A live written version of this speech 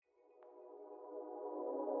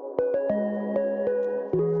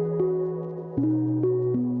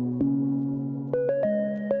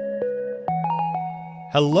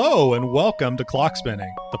Hello and welcome to Clock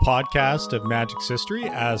Spinning, the podcast of Magic's history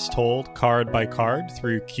as told card by card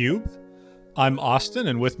through Cube. I'm Austin,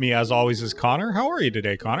 and with me as always is Connor. How are you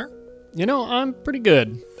today, Connor? You know, I'm pretty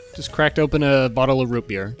good. Just cracked open a bottle of root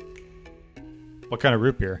beer. What kind of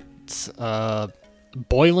root beer? It's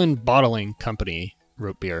Boylan Bottling Company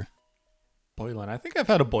root beer. Boylan. I think I've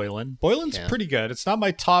had a Boylan. Boylan's pretty good. It's not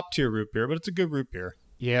my top tier root beer, but it's a good root beer.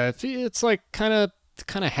 Yeah, it's like kind of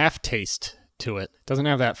half taste to it. It doesn't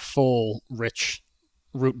have that full, rich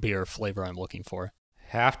root beer flavor I'm looking for.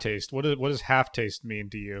 Half taste. What does half taste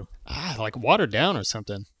mean to you? Like watered down or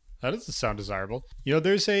something. That doesn't sound desirable. You know,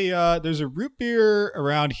 there's a root beer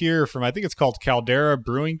around here from, I think it's called Caldera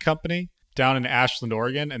Brewing Company down in Ashland,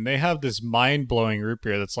 Oregon, and they have this mind-blowing root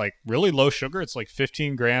beer that's like really low sugar. It's like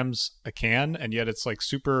 15 grams a can, and yet it's like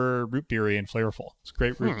super root beery and flavorful. It's a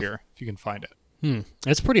great root beer if you can find it.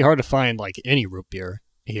 It's pretty hard to find like any root beer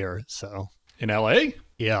here, so. In LA?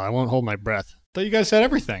 Yeah, I won't hold my breath. Thought you guys had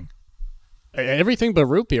everything. Everything but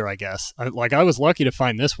root beer, I guess. I was lucky to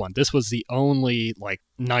find this one. This was the only like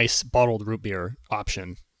nice bottled root beer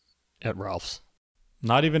option at Ralph's.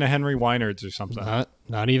 Not even a Henry Weinard's or something.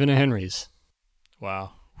 Not even a Henry's.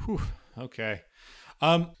 Wow. Whew. Okay.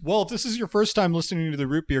 Well, if this is your first time listening to the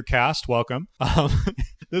Root Beer Cast, welcome.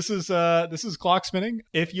 This is Clock Spinning.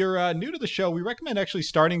 If you're new to the show, we recommend actually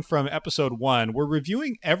starting from episode 1. We're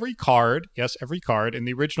reviewing every card in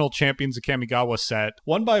the original Champions of Kamigawa set,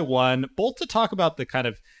 one by one, both to talk about the kind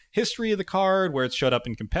of history of the card, where it showed up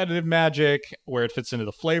in competitive Magic, where it fits into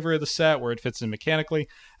the flavor of the set, where it fits in mechanically,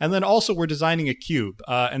 and then also we're designing a cube.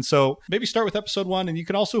 And so maybe start with episode 1, and you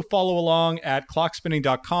can also follow along at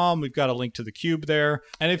clockspinning.com. We've got a link to the cube there.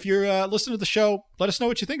 And if you're listening to the show, let us know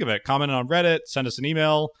what you think of it. Comment on Reddit, send us an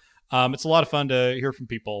email. It's a lot of fun to hear from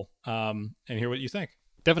people and hear what you think.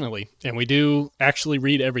 Definitely. And we do actually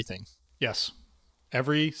read everything. Yes.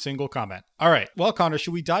 Every single comment. All right. Well, Connor,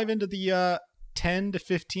 should we dive into the 10 to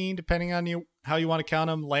 15, depending on how you want to count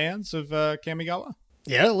them, lands of Kamigawa?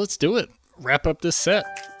 Yeah, let's do it. Wrap up this set.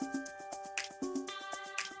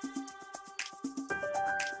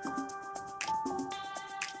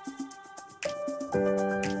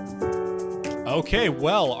 Okay,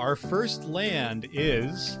 well, our first land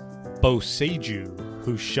is Boseiju,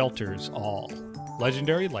 who shelters all.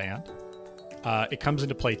 Legendary land. It comes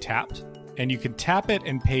into play tapped, and you can tap it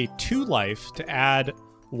and pay 2 life to add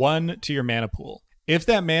 1 to your mana pool. If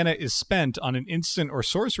that mana is spent on an instant or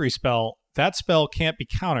sorcery spell, that spell can't be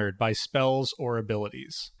countered by spells or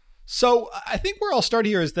abilities. So I think where I'll start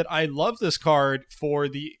here is that I love this card for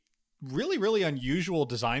the really, really unusual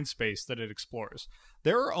design space that it explores.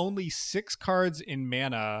 There are only 6 cards in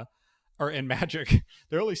mana, or in Magic.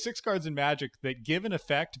 There are only 6 cards in Magic that give an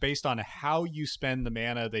effect based on how you spend the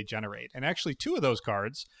mana they generate. And actually 2 of those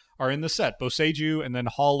cards are in the set, Boseiju and then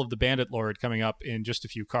Hall of the Bandit Lord coming up in just a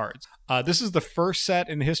few cards. This is the first set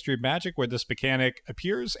in the history of Magic where this mechanic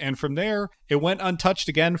appears, and from there, it went untouched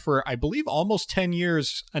again for, I believe, almost 10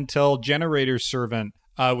 years until Generator's Servant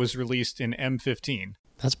was released in M15.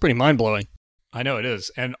 That's pretty mind-blowing. I know it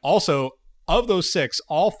is. And also, of those 6,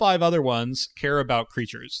 all 5 other ones care about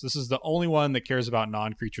creatures. This is the only one that cares about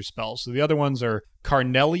non-creature spells. So the other ones are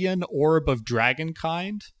Carnelian Orb of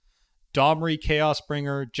Dragonkind, Domri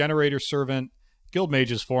Chaosbringer, Generator Servant,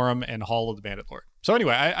 Guildmage's Forum, and Hall of the Bandit Lord. So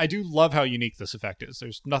anyway, I do love how unique this effect is.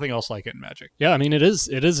 There's nothing else like it in Magic. Yeah, I mean, it is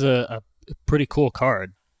a pretty cool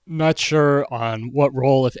card. Not sure on what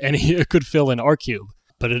role, if any, it could fill in our cube,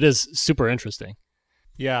 but it is super interesting.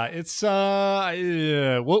 Yeah, it's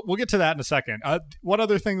we'll get to that in a second. One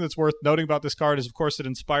other thing that's worth noting about this card is, of course, it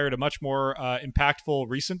inspired a much more impactful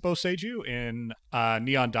recent Boseiju in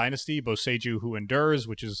Neon Dynasty, Boseiju Who Endures,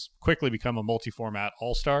 which has quickly become a multi-format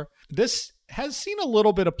all-star. This has seen a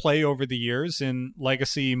little bit of play over the years in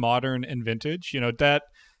Legacy, Modern, and Vintage. You know, that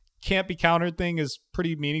can't be countered thing is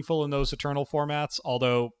pretty meaningful in those Eternal formats,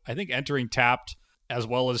 although I think entering tapped as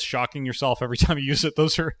well as shocking yourself every time you use it,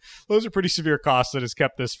 those are pretty severe costs that has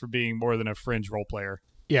kept this from being more than a fringe role player.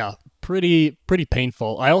 Yeah, pretty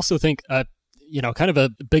painful. I also think, kind of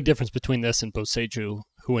a big difference between this and Boseiju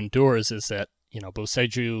Who Endures is that,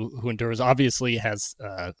 Boseiju Who Endures obviously has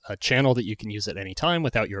a channel that you can use at any time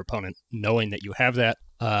without your opponent knowing that you have that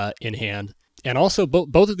in hand. And also,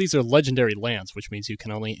 both of these are legendary lands, which means you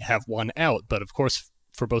can only have 1 out. But of course,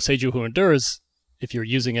 for Boseiju Who Endures, if you're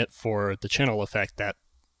using it for the channel effect, that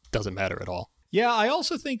doesn't matter at all. Yeah, I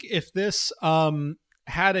also think if this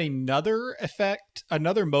had another effect,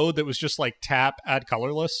 another mode that was just like tap, add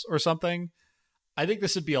colorless or something, I think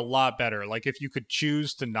this would be a lot better. Like if you could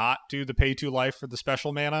choose to not do the pay 2 life for the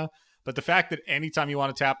special mana, but the fact that anytime you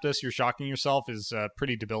want to tap this, you're shocking yourself is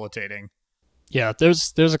pretty debilitating. Yeah,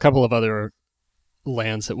 there's a couple of other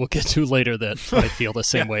lands that we'll get to later that I feel the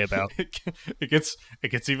same way about. It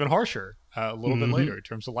gets even harsher a little bit later in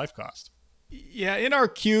terms of life cost. Yeah, in our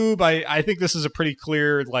cube, I think this is a pretty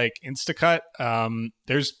clear like insta-cut.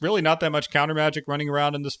 There's really not that much counter magic running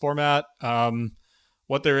around in this format.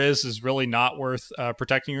 What there is really not worth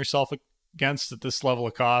protecting yourself against at this level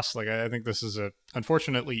of cost. Like I think this is a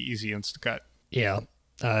unfortunately easy insta-cut. Yeah,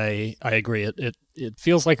 I agree. It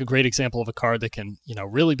feels like a great example of a card that can,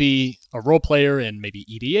 really be a role player in maybe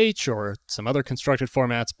EDH or some other constructed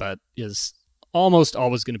formats, but is almost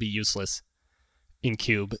always going to be useless in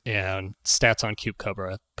Cube, and stats on Cube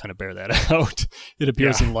Cobra kind of bear that out. It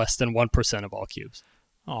appears in less than 1% of all cubes.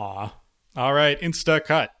 Aw. All right, insta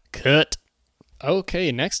cut. Cut.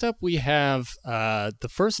 Okay, next up we have the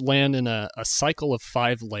first land in a cycle of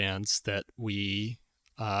 5 lands that we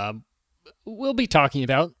will be talking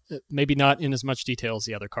about. Maybe not in as much detail as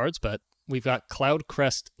the other cards, but we've got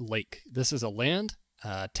Cloudcrest Lake. This is a land.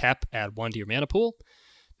 Tap, add 1 to your mana pool.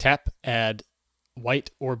 Tap, add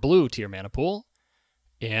white or blue to your mana pool.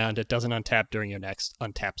 And it doesn't untap during your next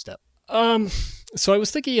untap step. So I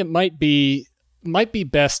was thinking it might be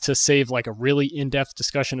best to save like a really in-depth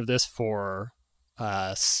discussion of this for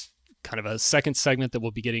kind of a second segment that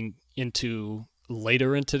we'll be getting into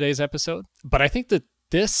later in today's episode. But I think that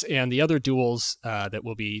this and the other duels that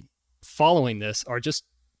will be following this are just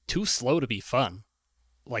too slow to be fun.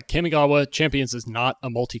 Like Kamigawa Champions is not a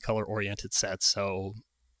multicolor-oriented set, so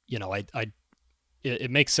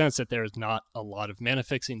it makes sense that there's not a lot of mana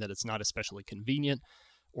fixing, that it's not especially convenient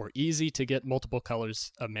or easy to get multiple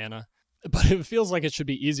colors of mana. But it feels like it should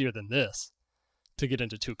be easier than this to get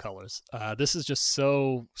into 2 colors. This is just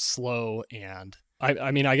so slow, and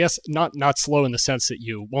I mean, I guess not slow in the sense that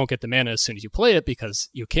you won't get the mana as soon as you play it, because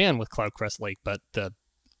you can with Cloudcrest Lake, but the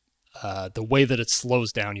way that it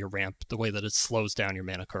slows down your ramp, the way that it slows down your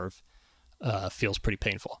mana curve feels pretty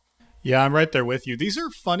painful. Yeah, I'm right there with you. These are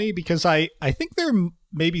funny because I think they're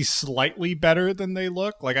maybe slightly better than they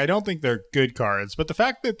look. Like, I don't think they're good cards, but the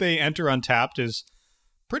fact that they enter untapped is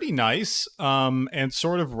pretty nice and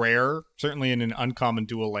sort of rare, certainly in an uncommon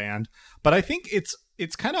dual land. But I think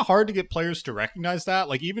it's kind of hard to get players to recognize that.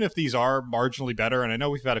 Like, even if these are marginally better, and I know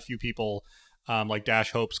we've had a few people like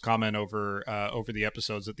Dash Hopes comment over the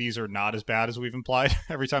episodes that these are not as bad as we've implied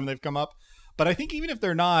every time they've come up. But I think even if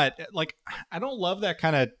they're not, like, I don't love that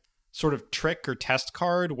kind of sort of trick or test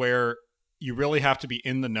card where you really have to be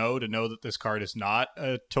in the know to know that this card is not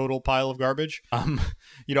a total pile of garbage.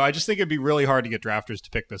 I just think it'd be really hard to get drafters to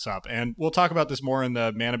pick this up. And we'll talk about this more in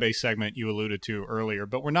the mana base segment you alluded to earlier,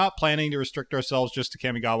 but we're not planning to restrict ourselves just to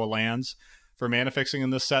Kamigawa lands for mana fixing in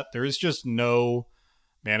this set. There is just no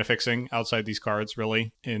mana fixing outside these cards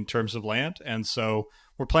really in terms of land. And so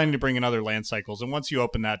we're planning to bring in other land cycles. And once you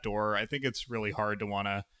open that door, I think it's really hard to want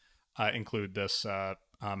to include this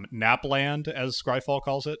Napland, as Scryfall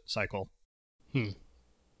calls it, cycle.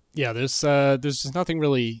 Yeah, there's just nothing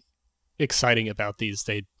really exciting about these.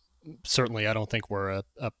 They certainly, I don't think, were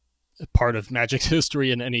a part of Magic's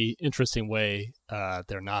history in any interesting way.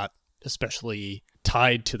 They're not especially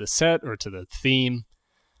tied to the set or to the theme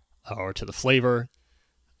or to the flavor.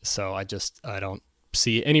 So I don't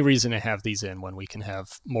see any reason to have these in when we can have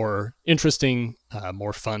more interesting,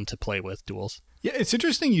 more fun to play with duels. Yeah, it's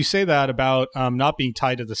interesting you say that about not being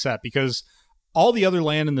tied to the set, because all the other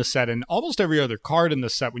land in the set and almost every other card in the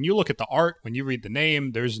set, when you look at the art, when you read the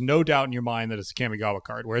name, there's no doubt in your mind that it's a Kamigawa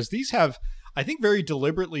card. Whereas these have, I think, very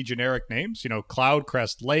deliberately generic names.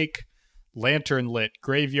 Cloudcrest Lake, Lantern Lit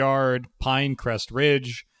Graveyard, Pinecrest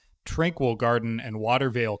Ridge, Tranquil Garden, and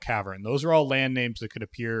Watervale Cavern. Those are all land names that could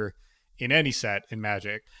appear in any set in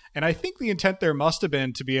Magic. And I think the intent there must have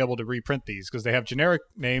been to be able to reprint these because they have generic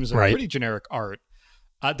names and pretty generic art.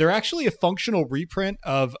 They're actually a functional reprint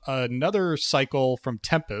of another cycle from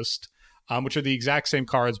Tempest, which are the exact same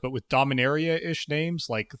cards, but with Dominaria-ish names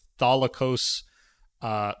like Thalicos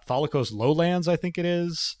Lowlands, I think it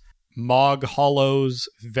is, Mog Hollows,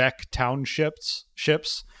 Vec Townships.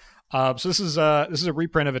 So this is a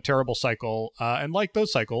reprint of a terrible cycle, and like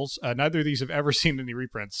those cycles, neither of these have ever seen any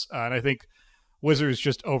reprints. And I think Wizards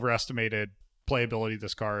just overestimated playability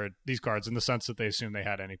of these cards in the sense that they assumed they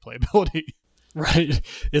had any playability. Right.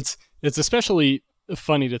 It's especially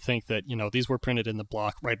funny to think that these were printed in the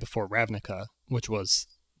block right before Ravnica, which was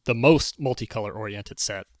the most multicolor oriented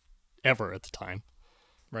set ever at the time.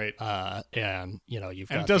 Right. And you've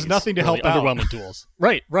got it does nothing to help out. Underwhelming duels.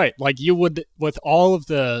 Right. Like you would, with all of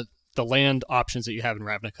the land options that you have in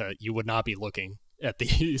Ravnica, you would not be looking at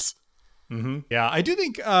these. Yeah, I do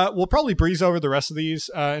think we'll probably breeze over the rest of these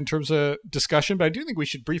in terms of discussion, but I do think we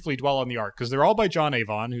should briefly dwell on the art because they're all by John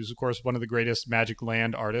Avon, who's, of course, one of the greatest Magic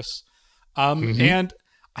Land artists. And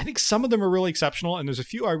I think some of them are really exceptional, and there's a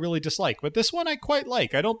few I really dislike, but this one I quite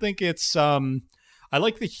like. I don't think it's... I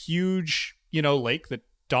like the huge, lake that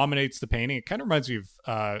dominates the painting. It kind of reminds me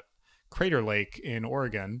of Crater Lake in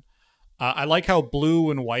Oregon. I like how blue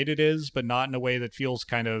and white it is, but not in a way that feels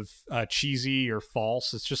kind of cheesy or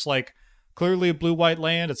false. It's just like clearly a blue-white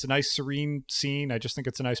land. It's a nice, serene scene. I just think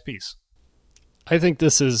it's a nice piece. I think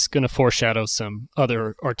this is going to foreshadow some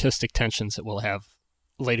other artistic tensions that we'll have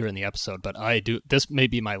later in the episode, but this may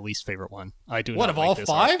be my least favorite one. I do what, not of like all this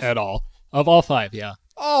five? At all. Of all five, yeah.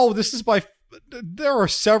 Oh, this is there are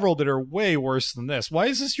several that are way worse than this. Why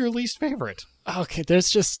is this your least favorite? Okay,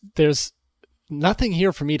 there's nothing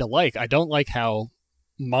here for me to like. I don't like how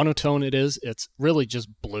monotone it is. It's really just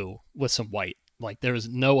blue with some white. Like, there is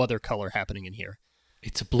no other color happening in here.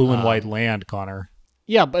 It's a blue and white land, Connor.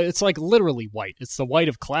 Yeah, but it's like literally white. It's the white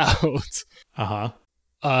of clouds.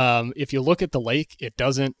 If you look at the lake, it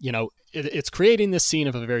doesn't, it's creating this scene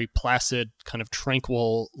of a very placid, kind of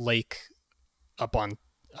tranquil lake up on,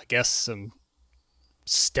 I guess, some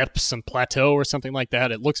steps, some plateau or something like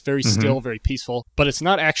that. It looks very still, very peaceful, but it's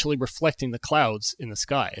not actually reflecting the clouds in the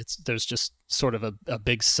sky. There's just sort of a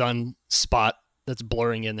big sun spot that's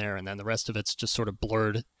blurring in there, and then the rest of it's just sort of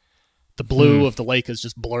blurred. The blue of the lake is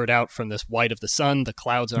just blurred out from this white of the sun. The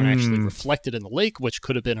clouds aren't actually reflected in the lake, which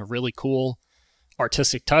could have been a really cool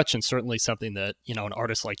artistic touch, and certainly something that, an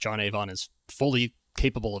artist like John Avon is fully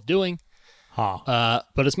capable of doing. But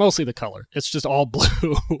it's mostly the color. It's just all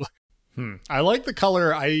blue. I like the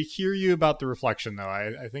color. I hear you about the reflection, though.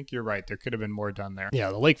 I think you're right. There could have been more done there. Yeah,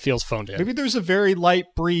 the lake feels phoned in. Maybe there's a very light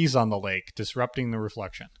breeze on the lake, disrupting the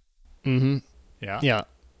reflection. Yeah,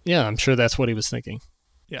 I'm sure that's what he was thinking.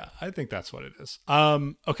 Yeah, I think that's what it is.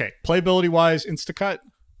 Okay, playability-wise, Instacut?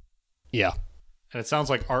 Yeah. And it sounds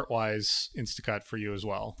like art-wise, Instacut for you as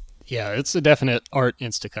well. Yeah, it's a definite art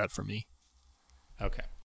Instacut for me. Okay.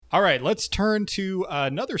 All right, let's turn to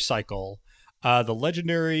another cycle, the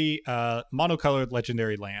legendary, monocolored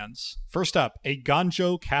legendary lands. First up, a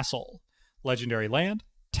Ganjo Castle. Legendary land,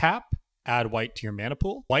 tap, add white to your mana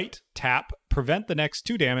pool. White, tap, prevent the next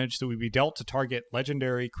 2 damage that would be dealt to target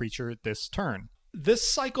legendary creature this turn.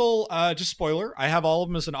 This cycle, just spoiler, I have all of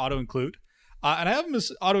them as an auto-include. And I have them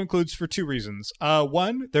as auto-includes for 2 reasons.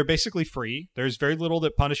 One, they're basically free. There's very little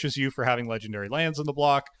that punishes you for having legendary lands in the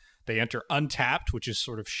block. They enter untapped, which is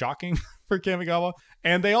sort of shocking for Kamigawa.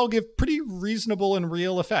 And they all give pretty reasonable and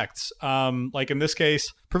real effects. Like in this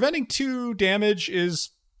case, preventing 2 damage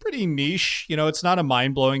is pretty niche. It's not a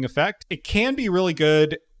mind-blowing effect. It can be really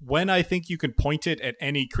good when I think you can point it at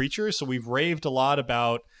any creature. So we've raved a lot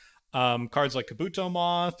about cards like Kabuto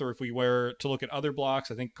Moth, or if we were to look at other blocks,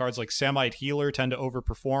 I think cards like Samite Healer tend to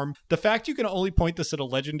overperform. The fact you can only point this at a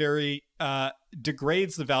legendary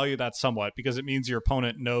degrades the value of that somewhat, because it means your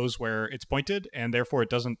opponent knows where it's pointed, and therefore it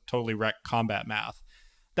doesn't totally wreck combat math.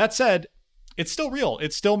 That said, it's still real.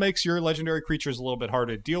 It still makes your legendary creatures a little bit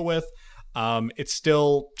harder to deal with. It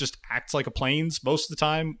still just acts like a plains most of the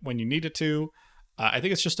time when you need it to. I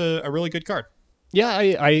think it's just a really good card. Yeah,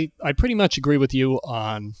 I pretty much agree with you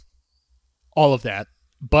on all of that,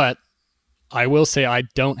 but I will say I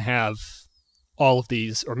don't have all of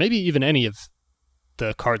these, or maybe even any of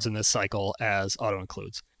the cards in this cycle as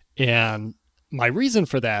auto-includes. And my reason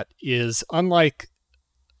for that is, unlike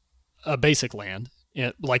a basic land,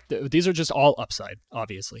 these are just all upside,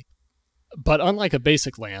 obviously. But unlike a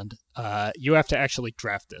basic land, you have to actually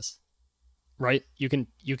draft this, right? You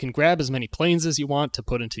can grab as many plains as you want to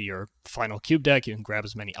put into your final cube deck. You can grab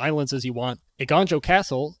as many islands as you want. A Ganjo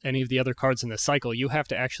Castle, any of the other cards in this cycle, you have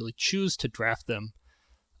to actually choose to draft them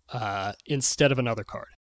instead of another card.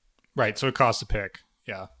 Right, so it costs a pick.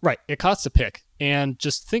 Yeah. Right, it costs a pick. And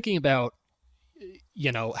just thinking about,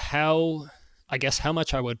 how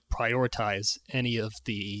much I would prioritize any of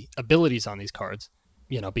the abilities on these cards,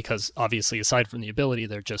 because obviously aside from the ability,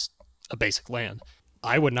 they're just a basic land.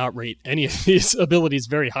 I would not rate any of these abilities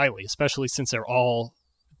very highly, especially since they're all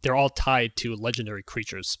tied to legendary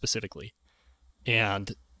creatures specifically.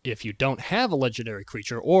 And if you don't have a legendary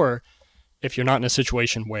creature, or if you're not in a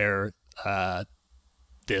situation where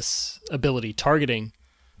this ability targeting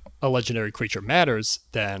a legendary creature matters,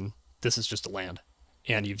 then this is just a land,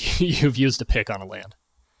 and you've used a pick on a land.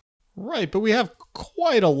 Right, but we have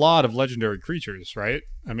quite a lot of legendary creatures, right?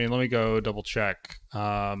 I mean, let me go double check.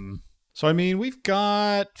 So, I mean, we've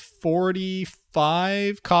got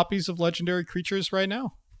 45 copies of legendary creatures right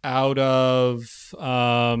now out of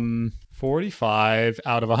 45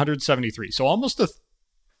 out of 173. So almost a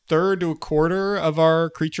third to a quarter of our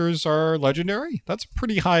creatures are legendary. That's a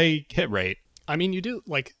pretty high hit rate. I mean,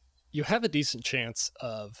 you have a decent chance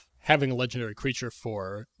of having a legendary creature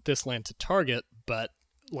for this land to target, but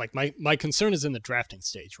like my concern is in the drafting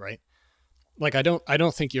stage, right? Like I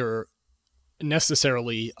don't think you're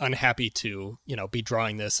necessarily unhappy to, be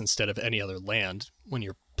drawing this instead of any other land when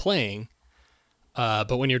you're playing.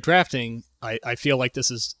 But when you're drafting, I feel like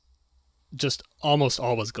this is just almost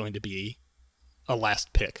always going to be a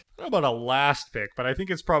last pick. I don't know about a last pick, but I think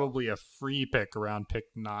it's probably a free pick around pick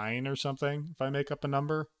 9 or something, if I make up a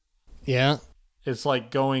number. Yeah. It's like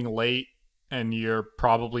going late and you're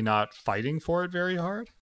probably not fighting for it very hard.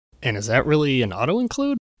 And is that really an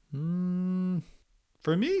auto-include?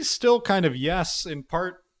 For me, still kind of yes. In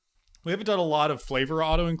part, we haven't done a lot of flavor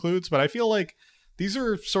auto-includes, but I feel like these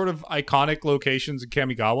are sort of iconic locations in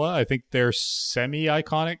Kamigawa. I think they're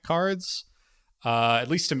semi-iconic cards. At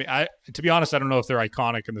least to me. To be honest, I don't know if they're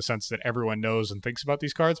iconic in the sense that everyone knows and thinks about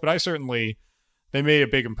these cards, but they made a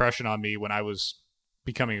big impression on me when I was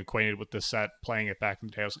becoming acquainted with this set, playing it back in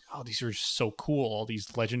the day. I was like, oh, these are just so cool. All these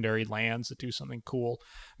legendary lands that do something cool.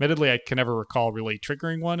 Admittedly, I can never recall really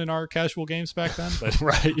triggering one in our casual games back then, but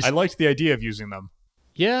right. I liked the idea of using them.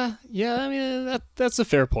 Yeah, I mean, that's a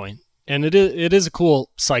fair point. And it is a cool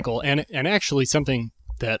cycle, and actually something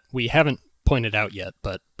that we haven't pointed out yet,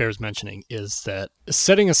 but bears mentioning, is that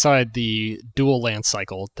setting aside the dual land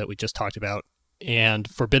cycle that we just talked about and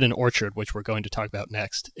Forbidden Orchard, which we're going to talk about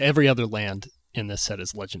next, every other land in this set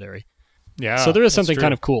is legendary. Yeah. So there is something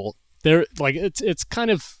kind of cool. It's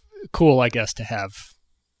kind of cool, I guess, to have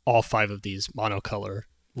all 5 of these monocolor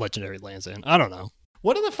legendary lands in. I don't know.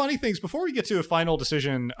 One of the funny things, before we get to a final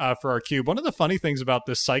decision for our cube, one of the funny things about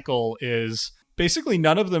this cycle is basically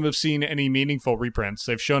none of them have seen any meaningful reprints.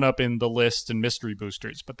 They've shown up in the list and mystery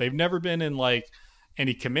boosters, but they've never been in like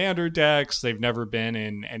any commander decks. They've never been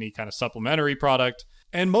in any kind of supplementary product.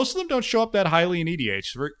 And most of them don't show up that highly in EDH.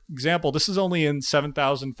 For example, this is only in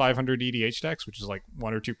 7,500 EDH decks, which is like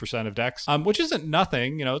 1 or 2% of decks, which isn't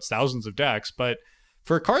nothing. It's thousands of decks. But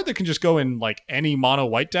for a card that can just go in like any mono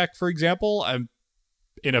white deck, for example,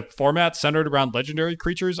 in a format centered around legendary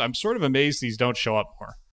creatures, I'm sort of amazed these don't show up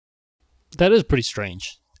more. That is pretty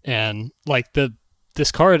strange. And like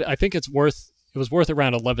this card, I think it was worth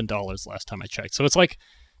around $11 last time I checked. So it's like,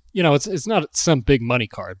 it's not some big money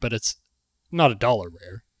card, but it's not a dollar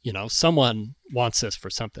rare. Someone wants this for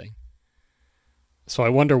something. So I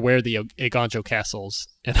wonder where the Eiganjo castles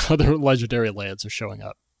and other legendary lands are showing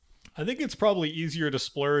up. I think it's probably easier to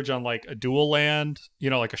splurge on like a dual land,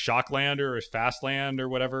 like a shock land or a fast land or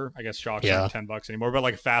whatever. I guess shock's not $10 anymore, but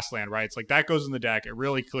like a fast land, right? It's like that goes in the deck. It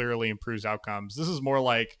really clearly improves outcomes. This is more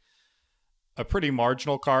like a pretty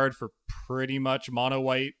marginal card for pretty much mono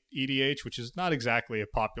white EDH, which is not exactly a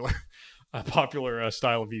popular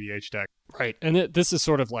style of EDH deck. Right. And this is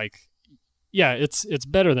sort of like, yeah, it's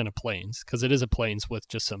better than a Plains, because it is a Plains with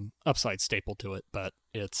just some upside staple to it, but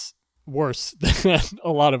it's worse than a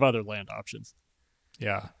lot of other land options.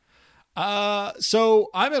 Yeah. So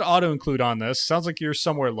I'm at auto include on this. Sounds like you're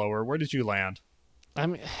somewhere lower. Where did you land?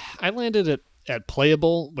 I landed at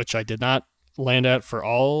playable, which I did not land at for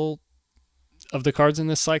all of the cards in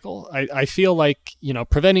this cycle. I feel like,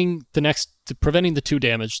 preventing the 2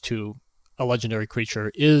 damage to a legendary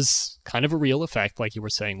creature is kind of a real effect, like you were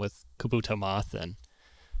saying with Kabuto Moth and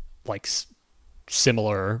like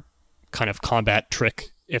similar kind of combat trick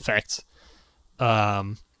effects.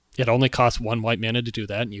 It only costs 1 white mana to do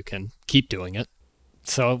that, and you can keep doing it.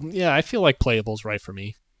 So yeah, I feel like playable's right for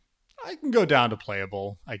me. I can go down to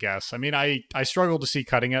playable, I guess. I mean, I struggle to see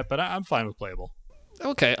cutting it, but I'm fine with playable.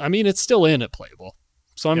 Okay, I mean, it's still in at playable,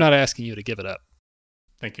 so I'm not asking you to give it up.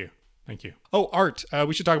 Thank you. Oh, art.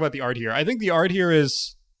 We should talk about the art here. I think the art here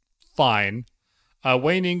is fine.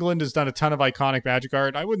 Wayne England has done a ton of iconic Magic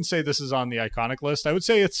art. I wouldn't say this is on the iconic list. I would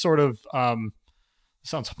say it's sort of,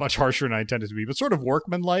 sounds much harsher than I intended to be, but sort of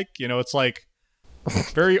workmanlike. It's like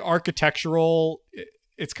very architectural.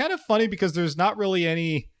 It's kind of funny because there's not really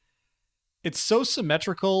any... It's so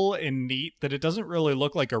symmetrical and neat that it doesn't really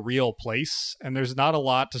look like a real place, and there's not a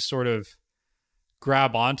lot to sort of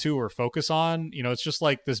grab onto or focus on. It's just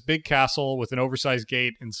like this big castle with an oversized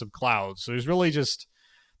gate and some clouds. So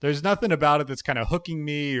there's nothing about it that's kind of hooking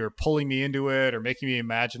me or pulling me into it or making me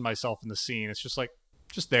imagine myself in the scene. It's just like,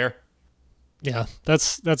 just there. Yeah,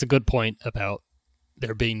 that's a good point about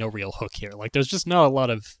there being no real hook here. Like, there's just not a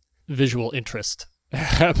lot of visual interest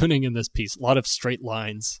happening in this piece. A lot of straight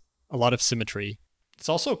lines, a lot of symmetry. It's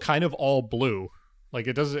also kind of all blue. Like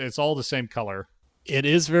it's all the same color. It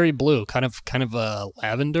is very blue, kind of a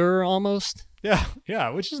lavender almost. Yeah,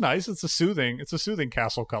 which is nice. It's a soothing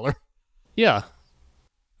castle color. Yeah.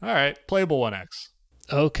 All right, playable 1X.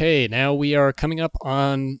 Okay, now we are coming up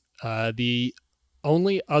on the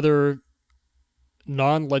only other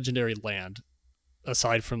non-legendary land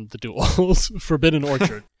aside from the duels, Forbidden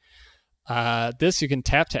Orchard. This you can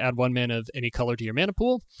tap to add 1 mana of any color to your mana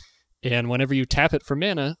pool, and whenever you tap it for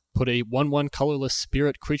mana, put a 1/1 colorless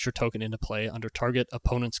spirit creature token into play under target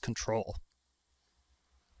opponent's control.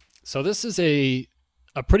 So this is a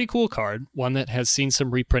pretty cool card, one that has seen some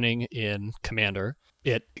reprinting in Commander.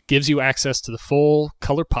 It gives you access to the full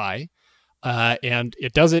color pie, and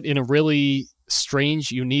it does it in a really strange,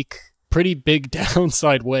 unique, pretty big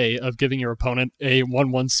downside way of giving your opponent a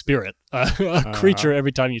 1/1 spirit, a creature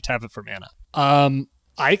every time you tap it for mana.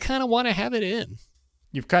 I kind of want to have it in.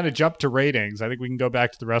 You've kind of jumped to ratings. I think we can go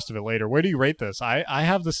back to the rest of it later. Where do you rate this? I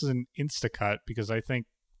have this as an Instacut because I think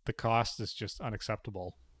the cost is just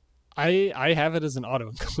unacceptable. I have it as an auto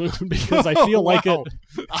include because I feel like it.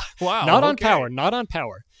 Wow. Not on power. Not on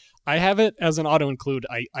power. I have it as an auto include.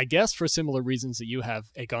 I guess for similar reasons that you have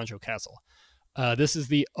a Ganjo Castle. This is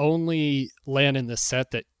the only land in this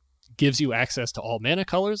set that gives you access to all mana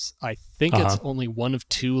colors. I think it's only one of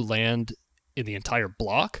 2 land in the entire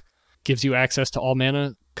block. Gives you access to all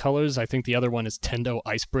mana colors. I think the other one is Tendo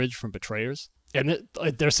Icebridge from Betrayers. And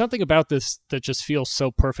there's something about this that just feels so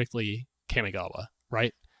perfectly Kamigawa,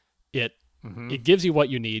 right? It gives you what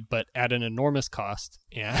you need, but at an enormous cost.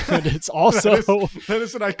 And it's also... that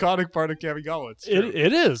is an iconic part of Kamigawa.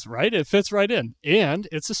 It is, right? It fits right in. And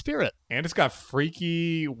it's a spirit. And it's got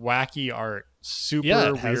freaky, wacky art.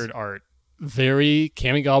 Super weird art. Very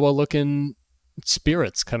Kamigawa-looking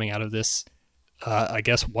spirits coming out of this, I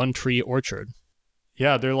guess, 1-tree orchard.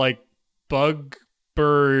 Yeah, they're like bug,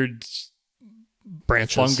 bird,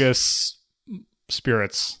 branches, fungus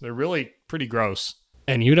spirits. They're really pretty gross.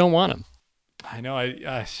 And you don't want them. I know.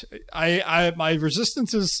 I my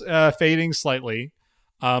resistance is fading slightly,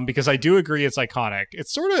 because I do agree it's iconic.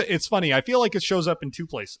 It's funny. I feel like it shows up in 2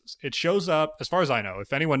 places. It shows up, as far as I know.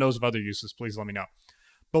 If anyone knows of other uses, please let me know.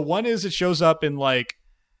 But one is it shows up in like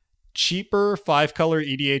cheaper 5-color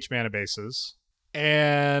EDH mana bases,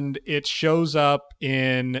 and it shows up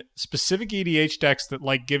in specific EDH decks that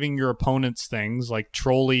like giving your opponents things like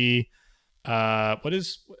Trolley. What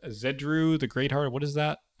is Zedru, the Great Heart? What is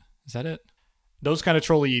that? Is that it? Those kind of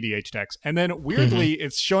Trolley EDH decks. And then weirdly,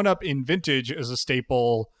 it's shown up in Vintage as a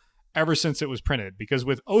staple ever since it was printed. Because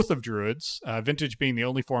with Oath of Druids, Vintage being the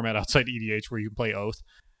only format outside EDH where you can play Oath,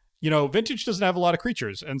 Vintage doesn't have a lot of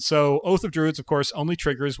creatures. And so Oath of Druids, of course, only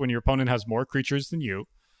triggers when your opponent has more creatures than you,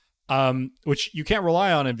 which you can't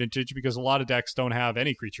rely on in Vintage because a lot of decks don't have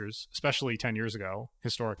any creatures, especially 10 years ago,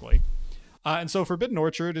 historically. And so Forbidden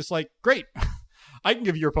Orchard is like, great, I can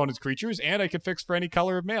give your opponents creatures and I can fix for any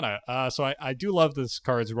color of mana. So I do love this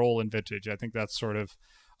card's role in Vintage. I think that's sort of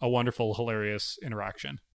a wonderful, hilarious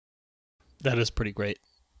interaction. That is pretty great.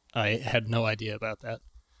 I had no idea about that.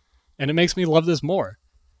 And it makes me love this more.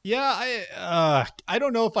 Yeah, I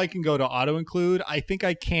don't know if I can go to auto include. I think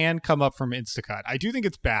I can come up from Instacut. I do think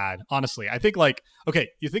it's bad, honestly. I think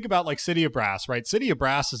you think about like City of Brass, right? City of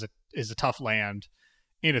Brass is a tough land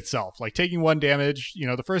in itself. Like taking 1 damage,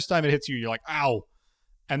 the first time it hits you, you're like, ow.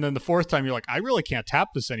 And then the 4th time you're like, I really can't tap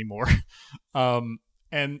this anymore.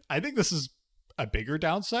 And I think this is a bigger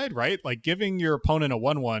downside, right? Like giving your opponent a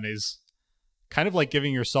 1/1 is kind of like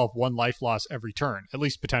giving yourself 1 life loss every turn, at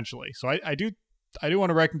least potentially. So I do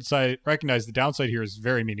want to recognize the downside here is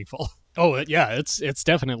very meaningful. Oh, yeah, it's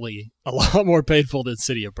definitely a lot more painful than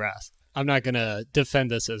City of Brass. I'm not going to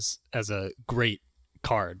defend this as a great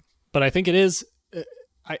card, but I think it is.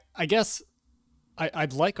 I guess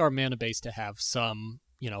I'd like our mana base to have some,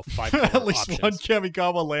 5 at least options. 1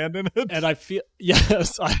 Kamigawa land in it. And I feel,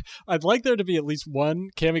 yes, I'd like there to be at least 1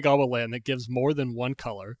 Kamigawa land that gives more than 1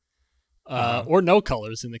 color, or no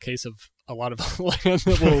colors in the case of a lot of land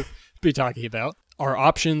that we'll be talking about. Our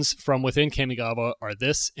options from within Kamigawa are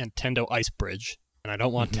this and Tendo Icebridge, and I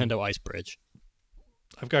don't want Tendo Icebridge.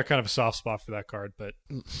 I've got kind of a soft spot for that card, but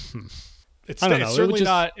it's, I don't know. It's certainly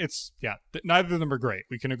not. It's neither of them are great.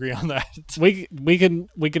 We can agree on that. We can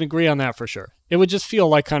agree on that for sure. It would just feel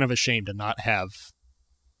like kind of a shame to not have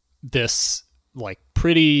this like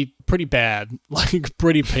pretty bad, like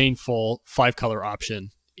pretty painful 5-color option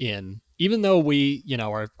in, even though we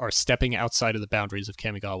are stepping outside of the boundaries of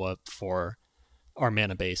Kamigawa for our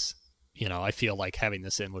mana base. I feel like having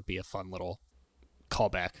this in would be a fun little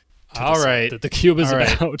callback to all right that the cube is all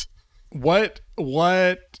about. Right.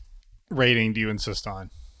 What rating do you insist on?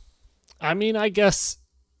 I mean, I guess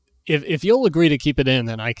if you'll agree to keep it in,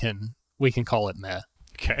 then we can call it meh.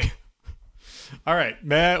 Okay. All right,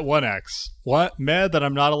 meh 1X. What meh that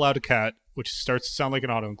I'm not allowed to cut, which starts to sound like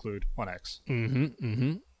an auto include 1X.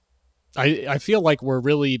 I feel like we're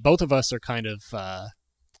really, both of us are kind of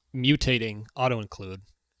mutating auto include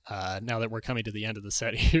now that we're coming to the end of the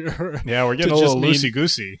set here. Yeah, we're getting a little loosey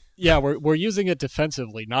goosey. Yeah, we're using it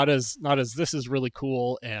defensively, not as this is really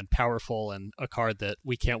cool and powerful and a card that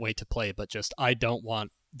we can't wait to play, but just I don't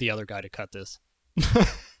want the other guy to cut this.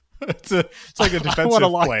 It's like a defensive play. I want to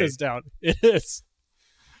lock this down. It is.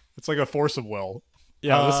 It's like a force of will.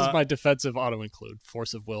 Yeah, this is my defensive auto include.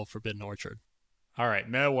 Force of will, Forbidden Orchard. All right,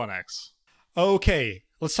 Meta 1X. Okay,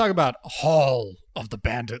 let's talk about Hall of the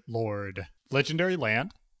Bandit Lord. Legendary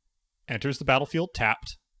land. Enters the battlefield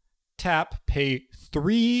tapped. Tap, pay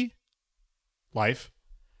 3 life.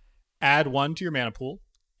 Add 1 to your mana pool.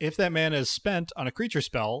 If that mana is spent on a creature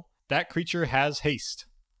spell, that creature has haste.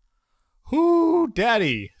 Whoo,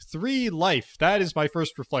 daddy, 3 life. That is my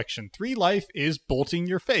first reflection. 3 life is bolting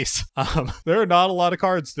your face. There are not a lot of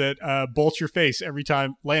cards that bolt your face every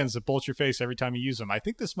time, lands that bolt your face every time you use them. I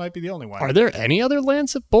think this might be the only one. Are there any other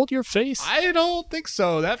lands that bolt your face? I don't think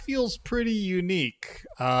so. That feels pretty unique.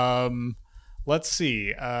 Let's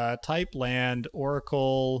see. Type land,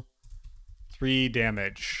 Oracle, 3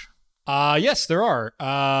 damage. Yes, there are.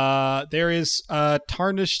 There is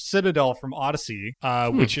Tarnished Citadel from Odyssey,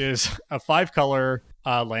 which is a 5-color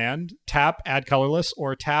land. Tap, add colorless,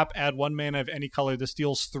 or tap, add 1 mana of any color. This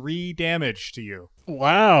deals 3 damage to you.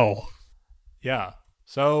 Wow. Yeah.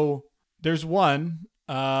 So there's 1,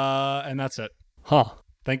 and that's it. Huh.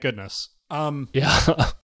 Thank goodness.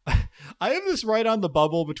 Yeah. I have this right on the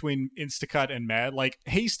bubble between Instacut and Mad. Like,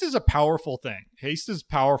 haste is a powerful thing. Haste is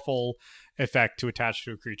powerful effect to attach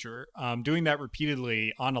to a creature. Doing that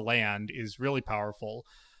repeatedly on a land is really powerful.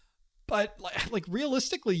 But like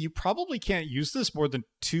realistically, you probably can't use this more than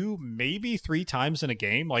 2, maybe 3 times in a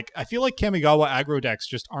game. Like, I feel like Kamigawa aggro decks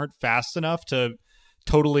just aren't fast enough to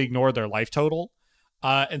totally ignore their life total.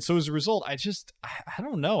 And so as a result, I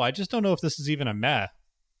don't know. I just don't know if this is even a meh.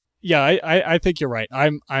 Yeah, I think you're right.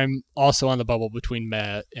 I'm also on the bubble between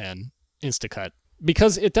meh and Instacut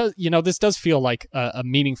because it does, this does feel like a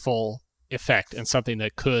meaningful effect and something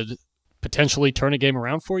that could potentially turn a game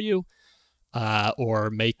around for you,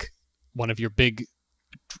 or make one of your big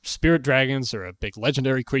spirit dragons or a big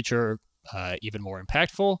legendary creature even more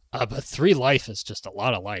impactful. But 3 life is just a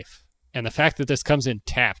lot of life, and the fact that this comes in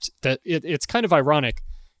tapped, that it's kind of ironic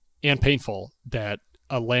and painful that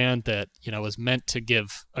a land that is meant to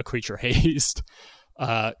give a creature haste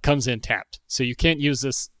comes in tapped. So you can't use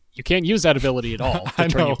this. You can't use that ability at all to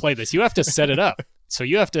turn you play this. You have to set it up. So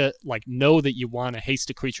you have to know that you want to haste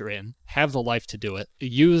a creature in, have the life to do it,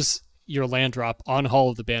 use your land drop on Hall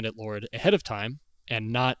of the Bandit Lord ahead of time,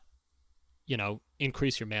 and not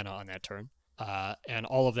increase your mana on that turn. And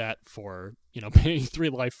all of that for paying 3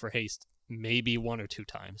 life for haste maybe 1 or 2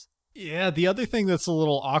 times. Yeah, the other thing that's a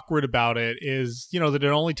little awkward about it is, that it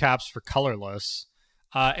only taps for colorless.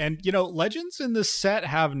 And legends in this set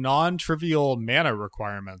have non-trivial mana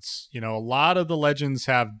requirements. A lot of the legends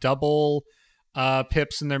have double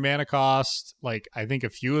pips in their mana cost. Like, I think a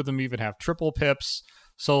few of them even have triple pips.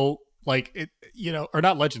 So, or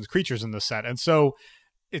not legends, creatures in this set. And so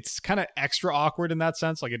it's kind of extra awkward in that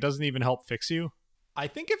sense. Like, it doesn't even help fix you. I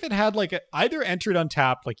think if it had either entered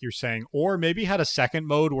untapped, like you're saying, or maybe had a second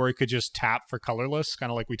mode where it could just tap for colorless, kind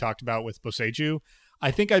of like we talked about with Boseiju, I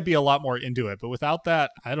think I'd be a lot more into it. But without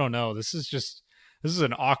that, I don't know. This is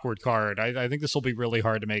an awkward card. I think this will be really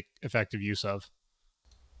hard to make effective use of.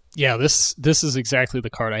 Yeah, this is exactly the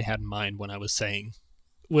card I had in mind when I was saying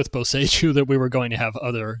with Boseiju that we were going to have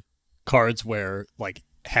other cards where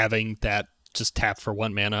having that just tap for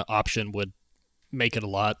 1 mana option would make it a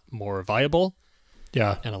lot more viable.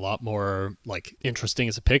 Yeah. And a lot more interesting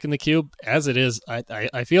as a pick in the cube. As it is,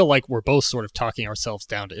 I feel like we're both sort of talking ourselves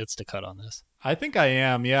down to Instacut on this. I think I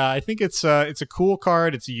am. Yeah, I think it's a cool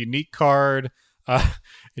card. It's a unique card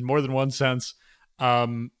in more than one sense.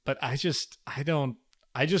 But I just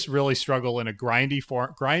really struggle in a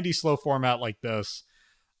grindy slow format like this.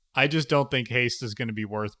 I just don't think haste is going to be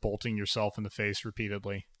worth bolting yourself in the face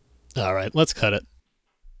repeatedly. All right, let's cut it.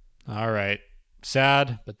 All right.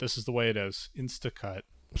 Sad, but this is the way it is. Instacut.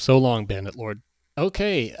 So long, Bandit Lord.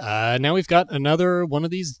 Okay, now we've got another one of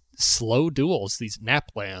these slow duels, these nap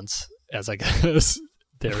lands, as I guess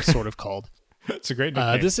they're sort of called. It's a great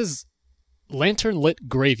nickname. This is Lantern Lit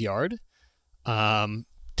Graveyard.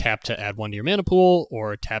 Tap to add 1 to your mana pool,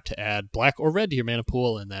 or tap to add black or red to your mana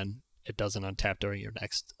pool, and then it doesn't untap during your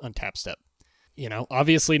next untap step.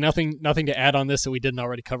 Obviously nothing to add on this that we didn't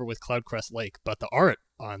already cover with Cloudcrest Lake, but the art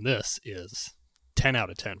on this is 10 out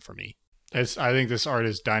of 10 for me. I think this art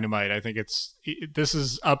is dynamite. I think this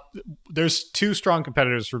is up. There's 2 strong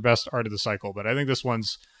competitors for best art of the cycle, but I think this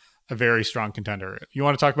one's a very strong contender. You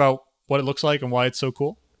want to talk about what it looks like and why it's so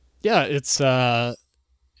cool? Yeah, it's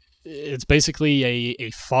basically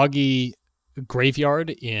a foggy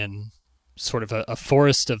graveyard in sort of a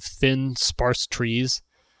forest of thin, sparse trees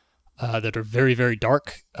that are very, very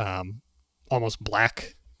dark, almost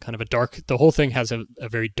black, kind of a dark. The whole thing has a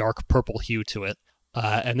very dark purple hue to it.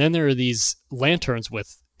 And then there are these lanterns with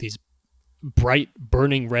these bright,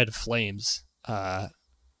 burning red flames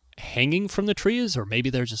hanging from the trees, or maybe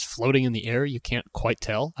they're just floating in the air. You can't quite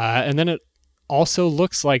tell. And then it also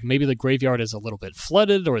looks like maybe the graveyard is a little bit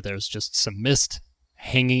flooded, or there's just some mist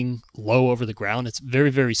hanging low over the ground. It's very,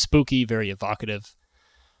 very spooky, very evocative.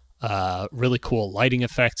 Really cool lighting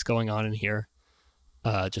effects going on in here.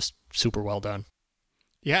 Just super well done.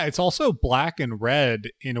 Yeah, it's also black and red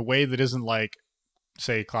in a way that isn't like,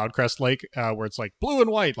 say, Cloudcrest Lake, where it's like blue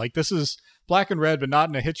and white. Like this is black and red, but not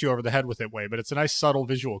in a hit you over the head with it way. But it's a nice subtle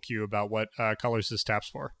visual cue about what colors this taps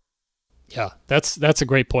for. Yeah, that's a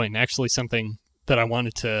great point. And actually something that I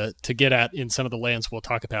wanted to get at in some of the lands we'll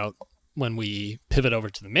talk about when we pivot over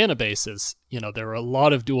to the mana base is, there are a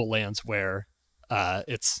lot of dual lands where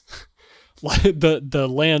it's the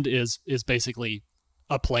land is basically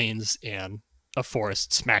a plains and a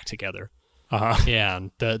forest smacked together.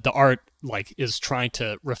 And the art is trying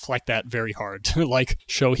to reflect that very hard to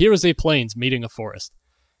show here is a plains meeting a forest.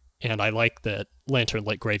 And I like that Lantern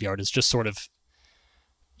Lake Graveyard is just sort of,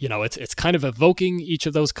 it's kind of evoking each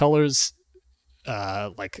of those colors,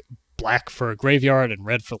 like black for a graveyard and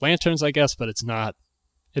red for lanterns, I guess, but it's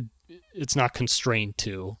not constrained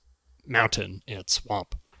to mountain and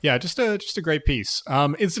swamp. Yeah, just a great piece.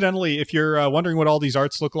 Incidentally, if you're wondering what all these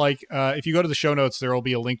arts look like, if you go to the show notes, there will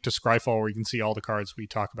be a link to Scryfall where you can see all the cards we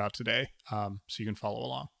talk about today, so you can follow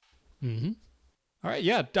along. Mm-hmm. All right,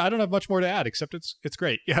 yeah, I don't have much more to add, except it's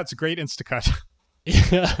great. Yeah, it's a great Instacut.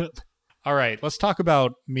 Yeah. All right, let's talk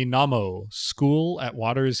about Minamo, School at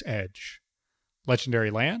Water's Edge.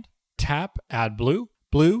 Legendary land, tap, add blue,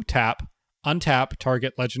 blue, tap, untap,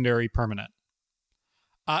 target legendary permanent.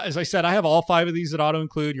 As I said, I have all 5 of these that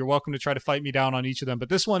auto-include. You're welcome to try to fight me down on each of them, but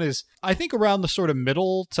this one is, I think, around the sort of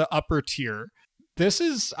middle to upper tier.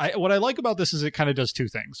 What I like about this is it kind of does 2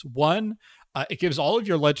 things. One, it gives all of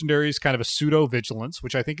your legendaries kind of a pseudo-vigilance,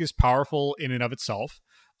 which I think is powerful in and of itself.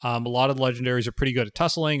 A lot of the legendaries are pretty good at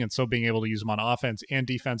tussling, and so being able to use them on offense and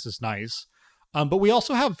defense is nice. But we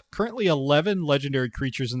also have currently 11 legendary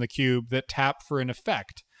creatures in the cube that tap for an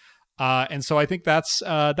effect. And so I think that's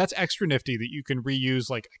extra nifty that you can reuse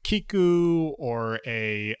like a Kiku or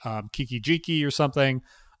a Kiki-Jiki or something.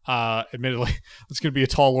 Admittedly, it's going to be a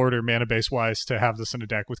tall order mana base wise to have this in a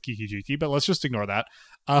deck with Kiki-Jiki, but let's just ignore that.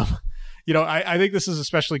 I think this is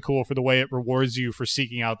especially cool for the way it rewards you for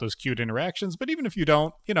seeking out those cute interactions. But even if you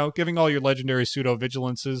don't, giving all your legendary pseudo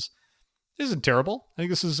vigilances isn't terrible. I think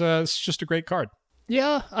this is it's just a great card.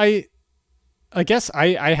 Yeah, I guess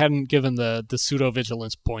I hadn't given the pseudo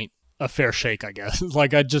vigilance point a fair shake, I guess.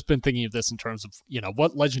 I'd just been thinking of this in terms of,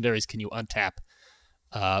 what legendaries can you untap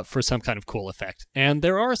for some kind of cool effect. And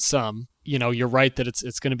there are some, you're right that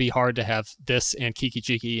it's going to be hard to have this and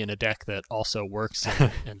Kiki-Jiki in a deck that also works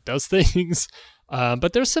and does things.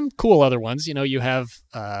 But there's some cool other ones. You have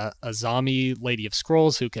Azami, Lady of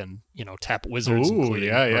Scrolls, who can, tap wizards, including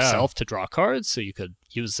herself, to draw cards. So you could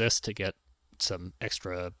use this to get some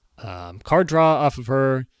extra card draw off of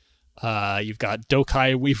her. You've got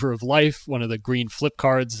Dokai, Weaver of Life, one of the green flip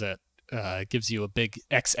cards that gives you a big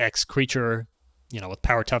XX creature, with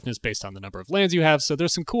power toughness based on the number of lands you have. So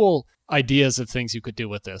there's some cool ideas of things you could do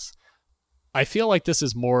with this. I feel like this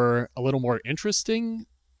is a little more interesting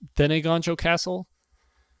than a Ganjo Castle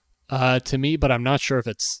to me, but I'm not sure if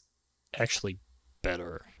it's actually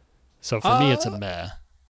better. So for me, it's a meh.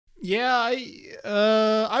 Yeah,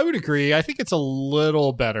 I would agree. I think it's a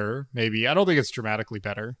little better, maybe. I don't think it's dramatically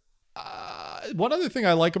better. One other thing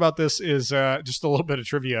I like about this is just a little bit of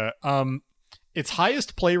trivia. Its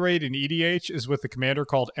highest play rate in EDH is with a commander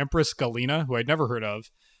called Empress Galena, who I'd never heard of.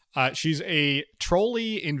 She's a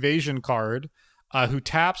trolley invasion card who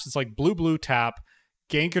taps. It's like blue tap,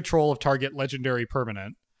 gain control of target legendary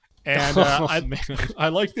permanent. And I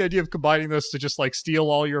like the idea of combining this to just steal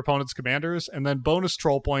all your opponent's commanders, and then bonus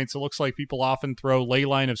troll points. It looks like people often throw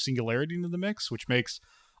Leyline of Singularity into the mix, which makes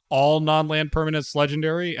all non-land permanents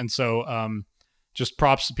legendary. And so just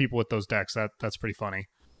props to people with those decks. That's pretty funny.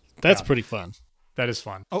 That's pretty fun. That is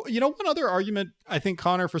fun. Oh, one other argument, I think,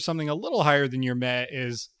 Connor, for something a little higher than your meh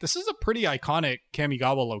is this is a pretty iconic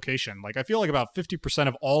Kamigawa location. I feel like about 50%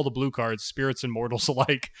 of all the blue cards, spirits and mortals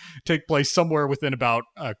alike, take place somewhere within about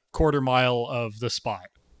a quarter mile of the spot.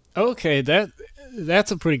 Okay,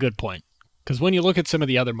 that's a pretty good point. Because when you look at some of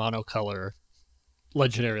the other monocolor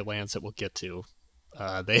legendary lands that we'll get to,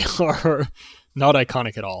 They are not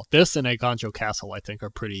iconic at all. This and Eiganjo Castle, I think, are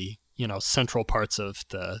pretty, central parts of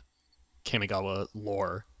the Kamigawa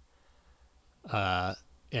lore.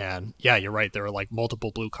 And yeah, you're right. There are like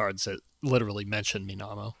multiple blue cards that literally mention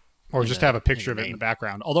Minamo. Or just have a picture of it in the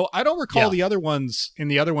background. Although I don't recall the other ones,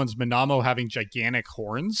 Minamo having gigantic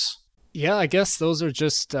horns. Yeah, I guess those are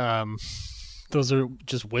just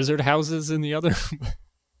wizard houses in the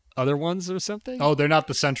other ones or something. Oh, they're not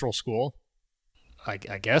the central school. I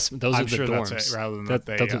guess those are the dorms. That's it, rather than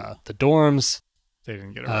the dorms. They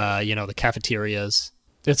didn't get it right. The cafeterias.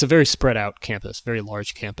 It's a very spread out campus, very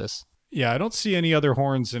large campus. Yeah, I don't see any other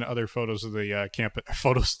horns in other photos of the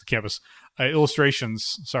campus.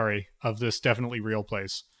 Illustrations, of this definitely real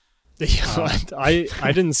place. I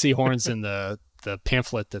didn't see horns in the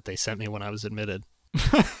pamphlet that they sent me when I was admitted.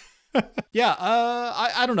 Yeah,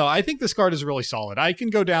 I don't know. I think this card is really solid. I can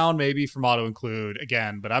go down maybe from auto include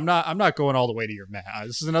again, but I'm not going all the way to your meh.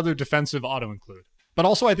 This is another defensive auto include. But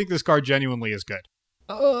also, I think this card genuinely is good.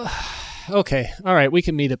 Okay, all right, we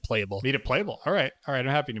can meet it playable. Meet it playable. All right. I'm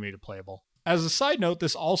happy to meet it playable. As a side note,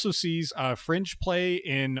 this also sees fringe play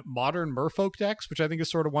in modern Merfolk decks, which I think is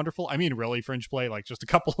sort of wonderful. I mean, really fringe play, like just a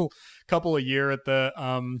couple a year at the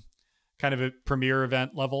kind of a premier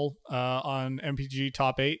event level on MPG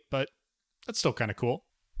top 8, but that's still kind of cool.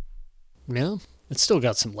 Yeah, it's still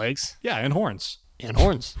got some legs. Yeah, and horns.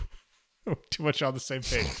 Too much on the same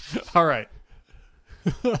page. All right.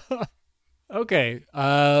 Okay,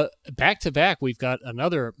 back to back, we've got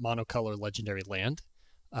another monocolor legendary land.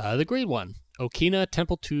 The green one, Okina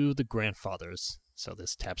Temple to the Grandfathers. So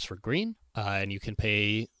this taps for green, and you can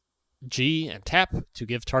pay G and tap to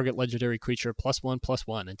give target legendary creature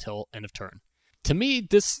 +1/+1 until end of turn. To me,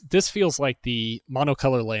 this feels like the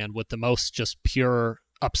monocolor land with the most just pure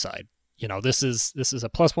upside. This is a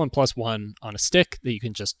 +1/+1 on a stick that you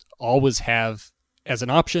can just always have as an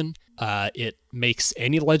option. It makes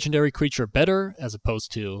any legendary creature better, as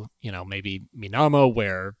opposed to maybe Minamo,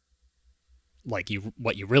 where what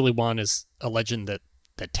you really want is a legend that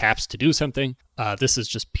taps to do something. This is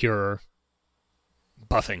just pure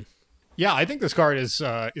buffing. Yeah, I think this card is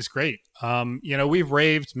great. We've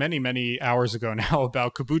raved many hours ago now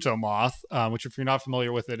about Kabuto Moth, which, if you're not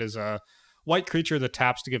familiar with it, is a white creature that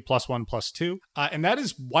taps to give +1/+2, and that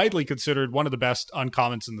is widely considered one of the best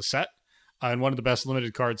uncommons in the set, and one of the best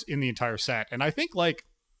limited cards in the entire set. And I think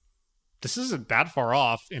this isn't that far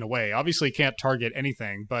off in a way. Obviously, it can't target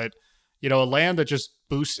anything, but a land that just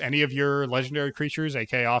boosts any of your legendary creatures,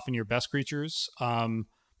 aka often your best creatures,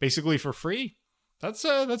 basically for free. That's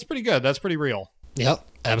pretty good. That's pretty real. Yep,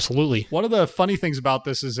 absolutely. One of the funny things about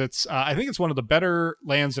this is I think it's one of the better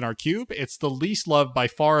lands in our cube. It's the least loved by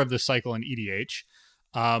far of this cycle in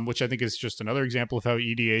EDH, which I think is just another example of how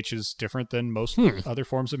EDH is different than most other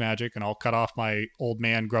forms of Magic. And I'll cut off my old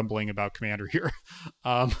man grumbling about Commander here.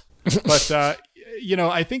 But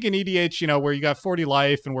I think in EDH, where you got 40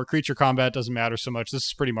 life and where creature combat doesn't matter so much, this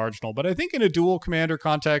is pretty marginal. But I think in a dual commander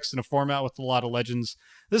context, in a format with a lot of legends,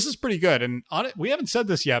 this is pretty good. And on it, we haven't said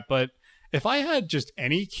this yet, but if I had just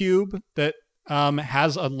any cube that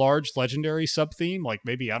has a large legendary sub-theme, like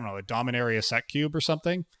maybe, I don't know, a Dominaria set cube or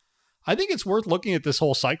something, I think it's worth looking at this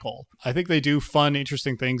whole cycle. I think they do fun,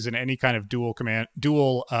 interesting things in any kind of dual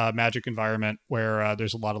Magic environment where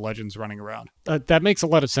there's a lot of legends running around. That makes a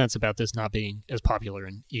lot of sense about this not being as popular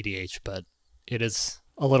in EDH, but it is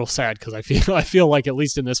a little sad because I feel like, at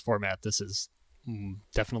least in this format, this is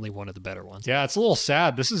definitely one of the better ones. Yeah, it's a little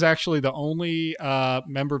sad. This is actually the only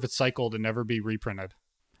member of its cycle to never be reprinted.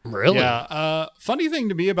 Really? Yeah. Funny thing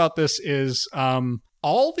to me about this is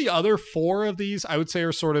all the other 4 of these, I would say,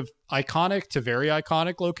 are sort of iconic to very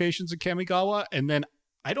iconic locations in Kamigawa. And then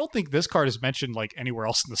I don't think this card is mentioned anywhere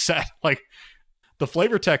else in the set. The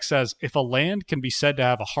flavor text says, if a land can be said to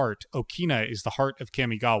have a heart, Okina is the heart of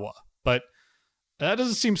Kamigawa. But that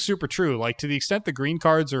doesn't seem super true. To the extent the green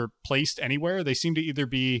cards are placed anywhere, they seem to either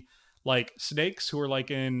be snakes who are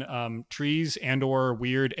in trees and or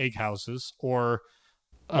weird egg houses, or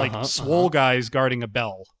swole guys guarding a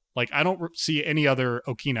bell. I don't see any other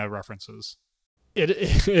Okina references. It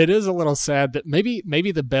is a little sad that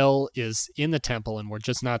maybe the bell is in the temple and we're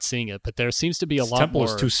just not seeing it, but there seems to be a lot more. The temple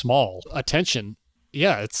is too small. Attention.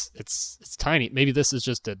 Yeah, it's tiny. Maybe this is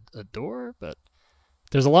just a door, but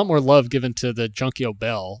there's a lot more love given to the Junkyo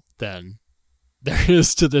bell than there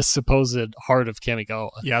is to this supposed heart of Kamigawa.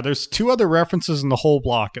 Yeah, there's 2 other references in the whole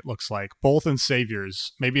block, it looks like, both in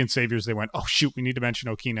Saviors. Maybe in Saviors they went, oh shoot, we need to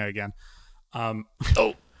mention Okina again.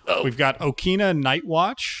 We've got Okina Night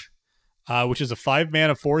Watch, which is a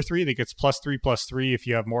 5-mana 4/3 that gets +3/+3 if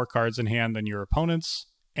you have more cards in hand than your opponents.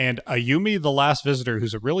 and Ayumi the Last Visitor,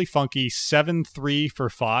 who's a really funky 7/3 for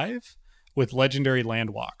 5 with legendary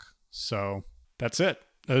Landwalk. So that's it.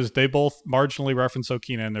 They both marginally reference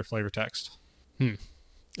Okina in their flavor text.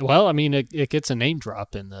 Well, I mean, it gets a name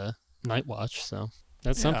drop in the Night Watch, so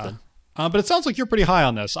that's something. But it sounds like you're pretty high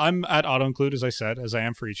on this. I'm at auto include, as I said, as I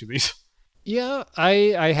am for each of these. Yeah,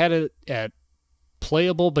 I had it at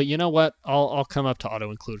playable, but you know what? I'll come up to auto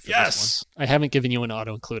include for this one. I haven't given you an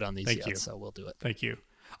auto include on these yet, so we'll do it. Thank you.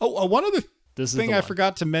 Oh, one other thing I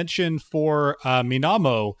forgot to mention for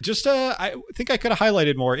Minamo, I think I could have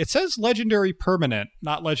highlighted more. It says legendary permanent,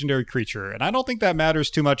 not legendary creature, and I don't think that matters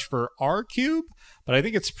too much for our cube, but I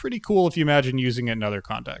think it's pretty cool if you imagine using it in other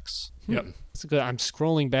contexts. Yep. That's good. I'm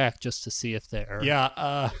scrolling back just to see if there.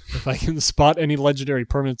 If I can spot any legendary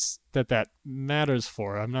permanents that matters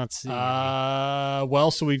for. I'm not seeing.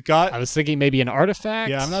 Well, so we've got. I was thinking maybe an artifact.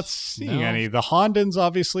 Yeah, I'm not seeing any. The Hondens,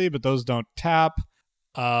 obviously, but those don't tap.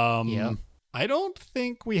 I don't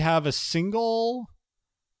think we have a single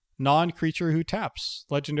non-creature who taps.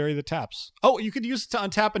 Legendary that taps. Oh, you could use it to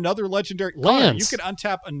untap another legendary land. You could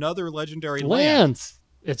untap another legendary land.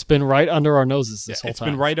 It's been right under our noses this whole time.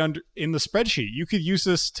 It's been right under in the spreadsheet. You could use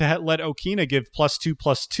this to let Okina give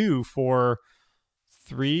 +2/+2 for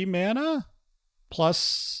 3 mana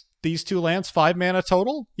plus these 2 lands, 5 mana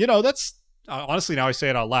total. That's honestly, now I say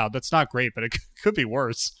it out loud, that's not great, but it could be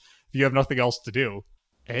worse if you have nothing else to do.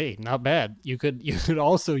 Hey, not bad. You could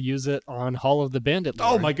also use it on Hall of the Bandit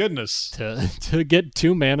Lord. Oh my goodness! To get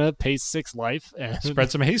 2 mana, pay 6 life, and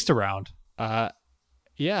spread some haste around. Have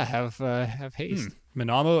haste.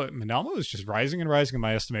 Minamo is just rising and rising in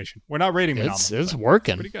my estimation. We're not rating Minamo. It's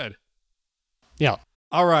working. Pretty good. Yeah.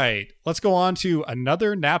 All right. Let's go on to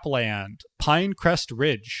another Napland, Pinecrest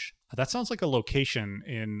Ridge. That sounds like a location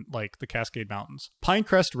in like the Cascade Mountains.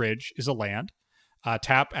 Pinecrest Ridge is a land.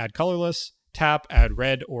 Tap, add colorless. Tap, add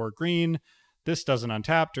red or green. This doesn't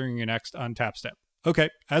untap during your next untap step. Okay,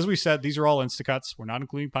 as we said, these are all instacuts. We're not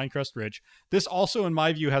including Pinecrest Ridge. This also, in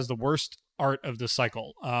my view, has the worst art of the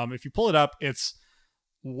cycle. If you pull it up, it's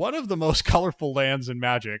one of the most colorful lands in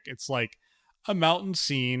Magic. It's like a mountain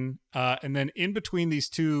scene, and then in between these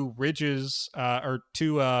two ridges,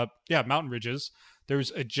 mountain ridges,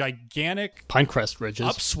 there's a gigantic Pinecrest ridges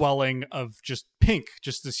upswelling of just pink,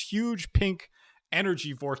 just this huge pink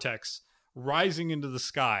energy vortex rising into the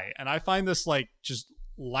sky. And I find this like just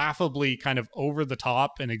laughably kind of over the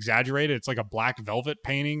top and exaggerated. It's like a black velvet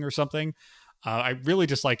painting or something. I really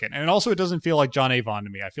dislike it. And also it doesn't feel like John Avon to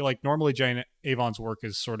me. I feel like normally John Avon's work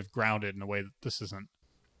is sort of grounded in a way that this isn't.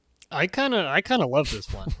 I kind of love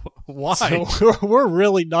this one. Why? So we're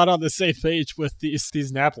really not on the same page with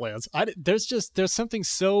these Naplands. There's something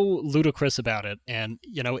so ludicrous about it, and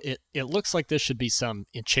it looks like this should be some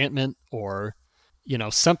enchantment or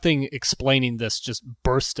something explaining this just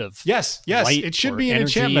burst of yes, light it should or be an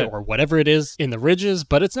energy enchantment or whatever it is in the ridges,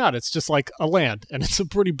 but it's not. It's just like a land, and it's a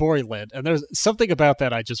pretty boring land. And there's something about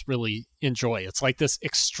that I just really enjoy. It's like this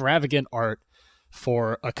extravagant art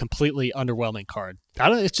for a completely underwhelming card.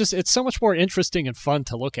 It's so much more interesting and fun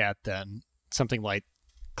to look at than something like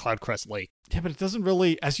Cloudcrest Lake. Yeah, but it doesn't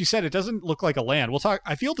really, as you said, it doesn't look like a land. We'll talk.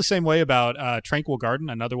 I feel the same way about Tranquil Garden,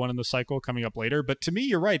 another one in the cycle coming up later. But to me,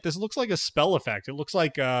 you're right. This looks like a spell effect. It looks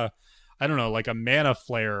like I don't know, like a mana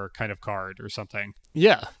flare kind of card or something.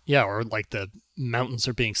 Yeah, or like the mountains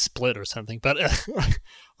are being split or something. But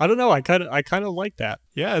I don't know. I kind of like that.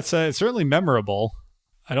 Yeah, it's certainly memorable.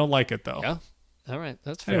 I don't like it though. Yeah. All right,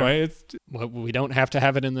 that's fair. Anyway, we don't have to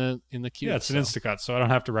have it in the queue. Yeah, it's an instacut, so I don't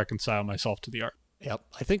have to reconcile myself to the art. Yep,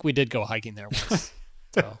 I think we did go hiking there once.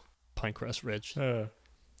 So, Pinecrest Ridge.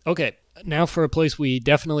 Okay, now for a place we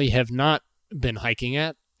definitely have not been hiking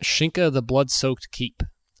at, Shinka the Blood-Soaked Keep.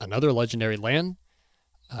 Another legendary land.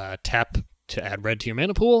 Tap to add red to your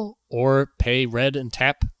mana pool, or pay red and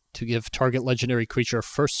tap to give target legendary creature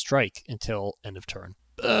first strike until end of turn.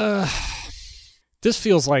 This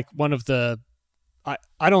feels like one of the...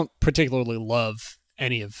 I don't particularly love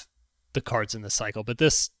any of the cards in this cycle, but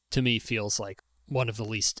this, to me, feels like one of the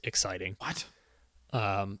least exciting. What?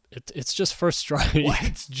 It's just first strike. What?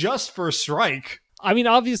 It's just first strike? I mean,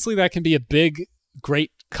 obviously that can be a big,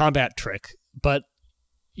 great combat trick, but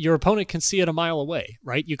your opponent can see it a mile away,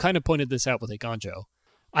 right? You kind of pointed this out with a Ganjo.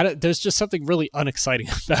 There's just something really unexciting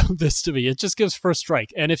about this to me. It just gives first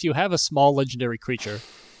strike, and if you have a small legendary creature,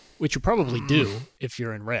 which you probably do if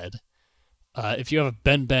you're in red, if you have a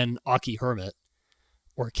Ben Aki Hermit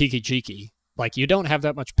or Kiki Jiki, like you don't have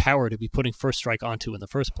that much power to be putting first strike onto in the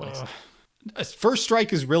first place. First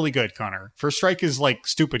strike is really good, Connor. First strike is like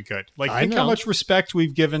stupid good. Like think how much respect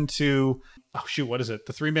we've given to what is it?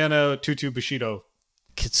 The 3-mana 2/2 Bushido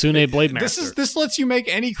Kitsune Blade Master. This lets you make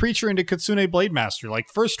any creature into Kitsune Blade Master. Like,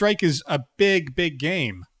 First Strike is a big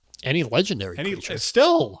game. Any legendary creature.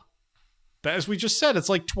 Still, as we just said, it's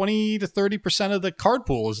like 20 to 30% of the card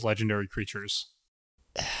pool is legendary creatures.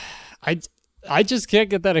 I just can't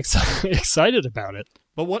get that excited about it.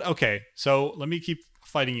 But what? Okay, so let me keep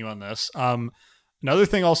fighting you on this. Another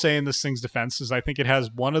thing I'll say in this thing's defense is I think it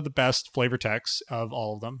has one of the best flavor texts of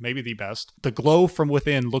all of them, maybe the best. The glow from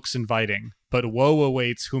within looks inviting, but woe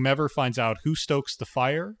awaits whomever finds out who stokes the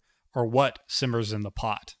fire or what simmers in the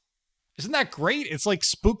pot. Isn't that great? It's like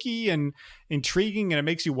spooky and intriguing, and it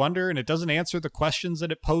makes you wonder, and it doesn't answer the questions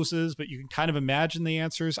that it poses, but you can kind of imagine the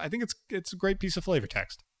answers. I think it's a great piece of flavor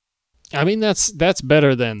text. I mean, that's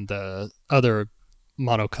better than the other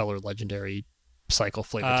monocolor legendary cycle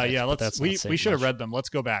flavor text. Yeah, we should have read them. Let's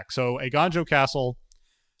go back. So, a Ganjo Castle.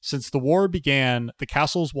 Since the war began, the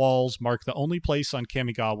castle's walls mark the only place on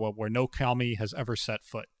Kamigawa where no kami has ever set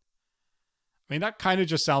foot. I mean, that kind of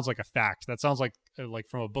just sounds like a fact. That sounds like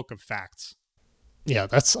from a book of facts. Yeah,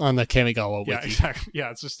 that's on the Kamigawa wiki. Yeah, exactly.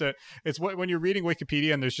 Yeah, it's when you're reading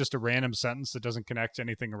Wikipedia and there's just a random sentence that doesn't connect to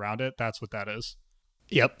anything around it. That's what that is.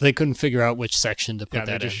 Yep, they couldn't figure out which section to put that in.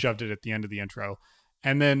 Yeah, they just shoved it at the end of the intro.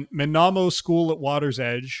 And then Minamo School at Water's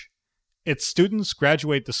Edge. Its students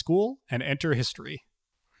graduate the school and enter history.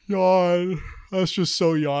 Yawn. That's just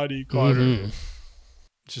so yawny, Connor. Mm-hmm.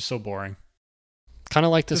 It's just so boring. Kind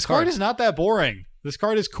of like this card. This card is not that boring. This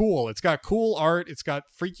card is cool. It's got cool art. It's got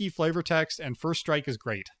freaky flavor text, and First Strike is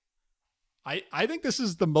great. I think this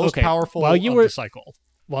is the most powerful of the cycle.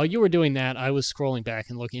 While you were doing that, I was scrolling back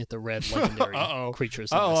and looking at the red legendary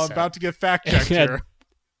creatures. I'm about to get fact-checked here.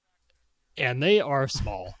 And they are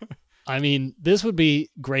small. I mean, this would be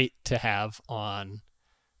great to have on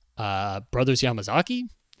Brothers Yamazaki.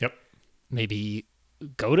 Yep. Maybe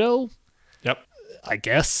Godo. Yep. I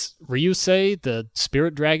guess Ryusei, the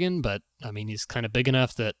spirit dragon, but I mean, he's kind of big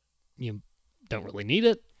enough that you don't really need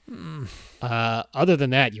it. Other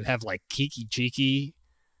than that, you have like Kiki Jiki,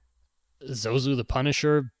 Zozu the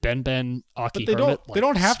Punisher, Ben Aki Hermit. They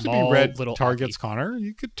don't have to be red little targets, Aki. Connor.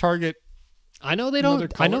 You could target. I know they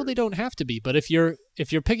don't. I know they don't have to be, but if you're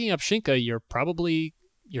picking up Shinka,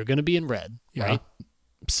 you're going to be in red, right?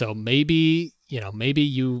 So maybe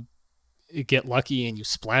you get lucky and you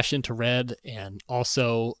splash into red, and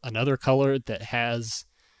also another color that has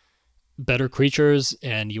better creatures,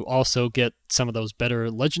 and you also get some of those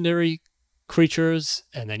better legendary creatures,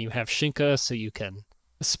 and then you have Shinka, so you can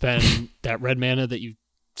spend that red mana that you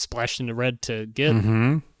splashed into red to get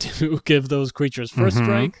to give those creatures first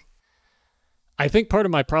strike. I think part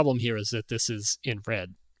of my problem here is that this is in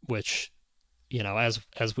red, which,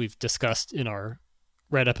 as we've discussed in our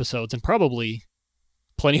red episodes and probably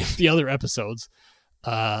plenty of the other episodes,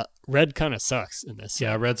 red kind of sucks in this set.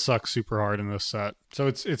 Yeah, red sucks super hard in this set. So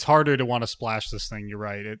it's harder to want to splash this thing, you're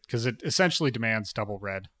right, because it essentially demands double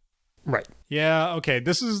red. Right. Yeah, okay.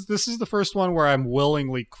 This is the first one where I'm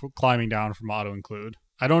willingly climbing down from auto include.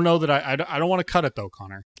 I don't know that I don't want to cut it though,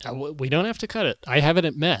 Connor. We don't have to cut it. I have it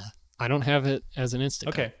at meh. I don't have it as an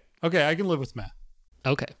instant. Okay, I can live with meh.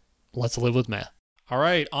 Okay, let's live with meh. All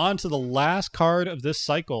right, on to the last card of this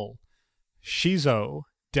cycle. Shizo,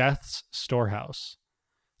 Death's Storehouse.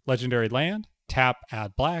 Legendary land, tap,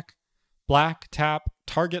 add black. Black, tap,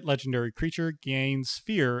 target legendary creature gains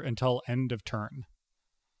fear until end of turn.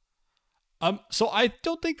 So I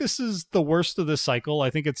don't think this is the worst of this cycle. I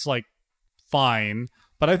think it's like fine,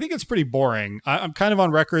 but I think it's pretty boring. I'm kind of on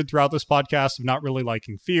record throughout this podcast of not really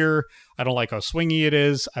liking fear. I don't like how swingy it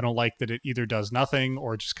is. I don't like that it either does nothing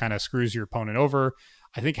or just kind of screws your opponent over.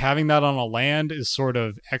 I think having that on a land is sort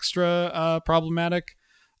of extra problematic.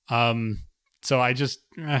 So I just,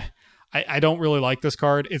 I don't really like this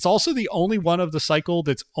card. It's also the only one of the cycle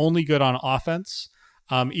that's only good on offense.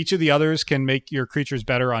 Each of the others can make your creatures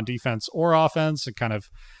better on defense or offense and kind of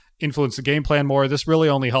influence the game plan more. This really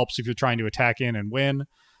only helps if you're trying to attack in and win.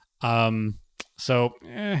 So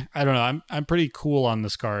I don't know. I'm pretty cool on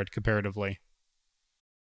this card comparatively.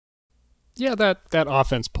 Yeah, that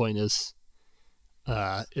offense point is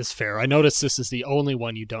fair. I noticed this is the only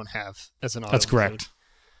one you don't have as an auto. That's correct.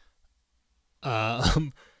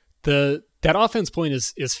 That offense point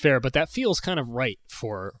is fair, but that feels kind of right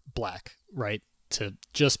for black, right? To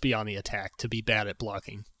just be on the attack, to be bad at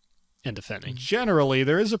blocking and defending. Generally,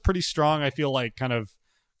 there is a pretty strong, I feel like, kind of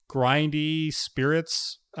grindy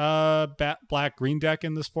spirits black-green deck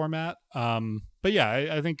in this format. But yeah,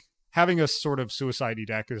 I think having a sort of suicide-y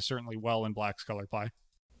deck is certainly well in black's color play.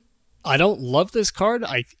 I don't love this card.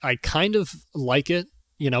 I kind of like it.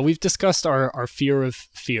 We've discussed our fear of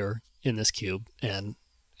fear in this cube and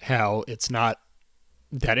how it's not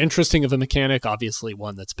that interesting of a mechanic, obviously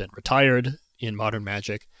one that's been retired in modern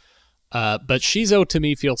Magic. But Shizo to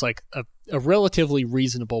me feels like a relatively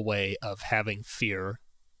reasonable way of having fear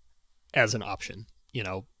as an option.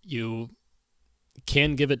 You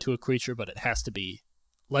can give it to a creature, but it has to be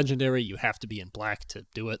legendary. You have to be in black to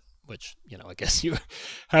do it, which, I guess you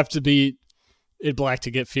have to be in black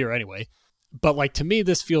to get fear anyway. But like, to me,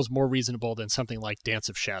 this feels more reasonable than something like Dance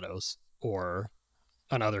of Shadows or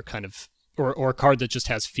another kind of, or a card that just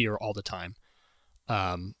has fear all the time.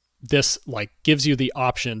 This like gives you the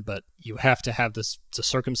option, but you have to have the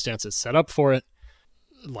circumstances set up for it.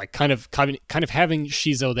 Like kind of having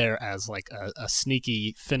Shizo there as like a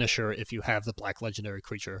sneaky finisher if you have the black legendary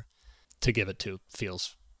creature to give it to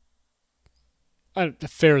feels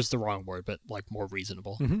fair is the wrong word, but like more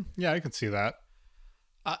reasonable. Mm-hmm. Yeah, I can see that.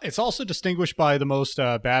 It's also distinguished by the most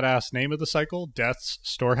badass name of the cycle, Death's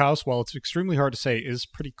Storehouse. While it's extremely hard to say, is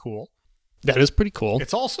pretty cool. That is pretty cool.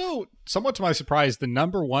 It's also, somewhat to my surprise, the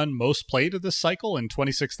number one most played of this cycle in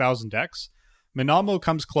 26,000 decks. Minamo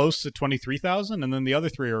comes close to 23,000, and then the other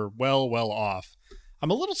three are well off.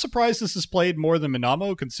 I'm a little surprised this is played more than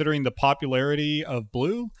Minamo, considering the popularity of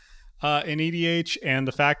blue in EDH, and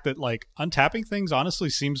the fact that like untapping things honestly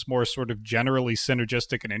seems more sort of generally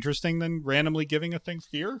synergistic and interesting than randomly giving a thing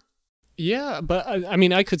fear. Yeah, but I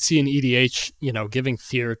mean, I could see an EDH, giving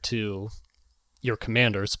fear to your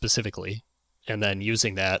commander specifically, and then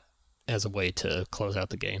using that as a way to close out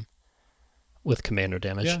the game with commander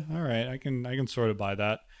damage. Yeah, all right, I can sort of buy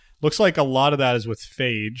that. Looks like a lot of that is with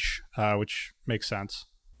Phage, which makes sense.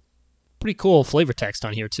 Pretty cool flavor text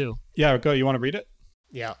on here too. Yeah, go. You want to read it?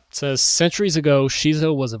 Yeah. It says, centuries ago,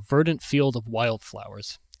 Shizo was a verdant field of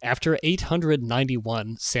wildflowers. After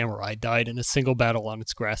 891 samurai died in a single battle on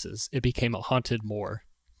its grasses, it became a haunted moor.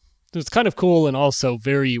 It's kind of cool and also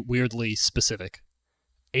very weirdly specific.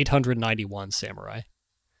 891 samurai.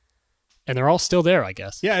 And they're all still there, I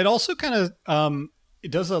guess. Yeah, it also kind of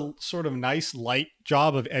it does a sort of nice light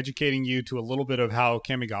job of educating you to a little bit of how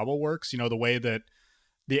Kamigawa works. The way that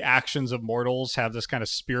the actions of mortals have this kind of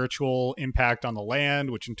spiritual impact on the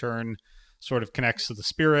land, which in turn sort of connects to the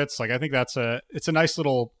spirits. Like, I think it's a nice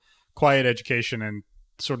little quiet education and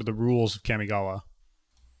sort of the rules of Kamigawa.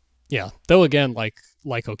 Yeah, though again, like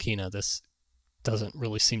Okina, this doesn't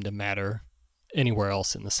really seem to matter anywhere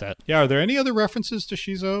else in the set. Yeah, are there any other references to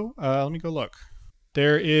Shizo? Let me go look.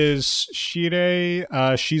 There is Shirei,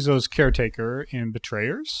 Shizo's caretaker in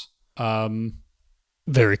Betrayers.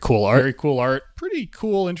 Very cool art. Very cool art. Pretty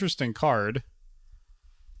cool, interesting card.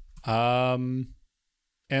 And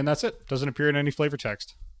that's it. Doesn't appear in any flavor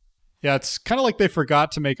text. Yeah, it's kind of like they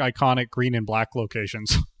forgot to make iconic green and black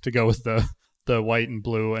locations to go with the white and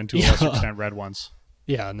blue and to a lesser extent red ones.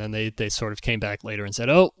 Yeah, and then they sort of came back later and said,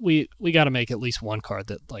 "Oh, we got to make at least one card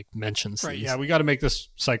that like mentions right, these." Yeah, we got to make this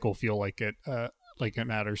cycle feel like it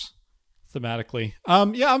matters thematically.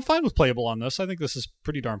 Yeah, I'm fine with playable on this. I think this is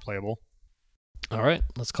pretty darn playable. All right,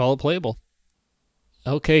 let's call it playable.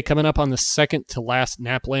 Okay, coming up on the second to last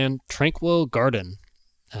Napland, Tranquil Garden.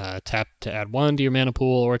 Tap to add 1 to your mana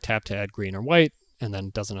pool, or tap to add green or white, and then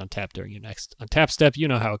doesn't untap during your next untap step. You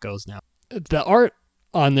know how it goes now. The art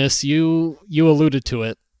on this, you alluded to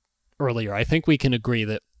it earlier. I think we can agree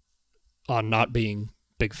that on not being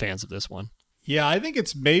big fans of this one. Yeah, I think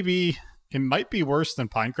it might be worse than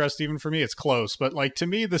Pinecrest even for me. It's close, but like to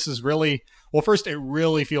me, this is really, well, first, it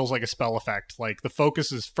really feels like a spell effect. Like the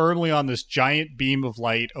focus is firmly on this giant beam of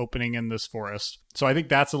light opening in this forest. So I think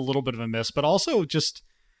that's a little bit of a miss, but also just,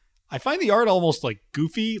 I find the art almost like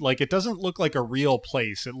goofy. Like it doesn't look like a real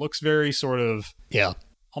place. It looks very sort of, yeah,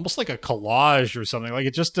 almost like a collage or something. Like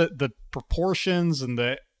it just, the proportions and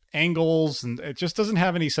the angles, and it just doesn't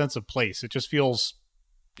have any sense of place. It just feels,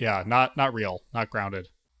 yeah, not real, not grounded.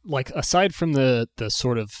 Like aside from the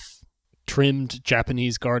sort of trimmed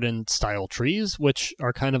Japanese garden style trees, which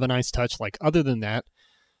are kind of a nice touch, like other than that,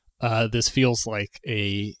 this feels like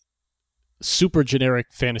a super generic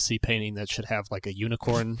fantasy painting that should have like a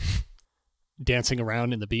unicorn dancing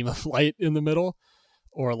around in the beam of light in the middle,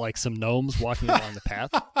 or like some gnomes walking along the path.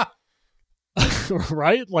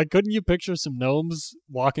 Right? Like, couldn't you picture some gnomes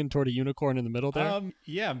walking toward a unicorn in the middle there?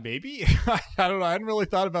 Yeah, maybe. I don't know. I hadn't really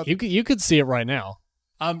thought about that. You could see it right now.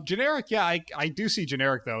 Generic, yeah, I do see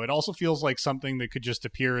generic, though. It also feels like something that could just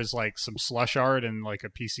appear as like some slush art in like a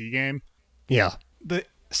PC game. Yeah. The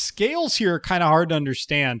scales here are kind of hard to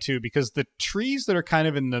understand, too, because the trees that are kind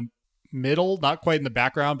of in the middle, not quite in the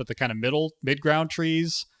background, but the kind of mid-ground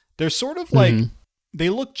trees, they're sort of like, they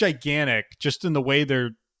look gigantic just in the way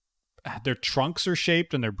their trunks are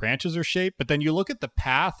shaped and their branches are shaped. But then you look at the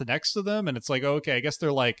path next to them and it's like, oh, okay, I guess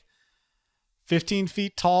they're like 15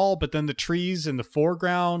 feet tall, but then the trees in the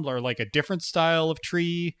foreground are like a different style of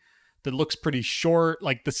tree that looks pretty short.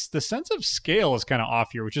 Like the sense of scale is kind of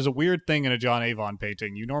off here, which is a weird thing in a John Avon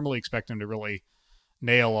painting. You normally expect him to really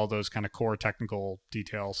nail all those kind of core technical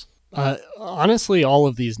details. Honestly, all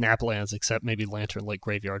of these Naplands, except maybe Lantern Lake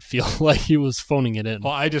Graveyard, feel like he was phoning it in.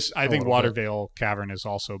 Well, I think Watervale Cavern is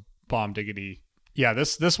also bomb diggity. Yeah,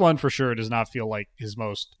 this one for sure does not feel like his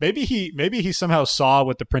most. Maybe he somehow saw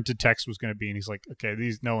what the printed text was going to be, and he's like, okay,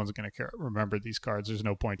 no one's going to remember these cards. There's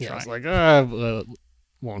no point trying. It's like,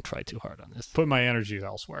 won't try too hard on this. Put my energy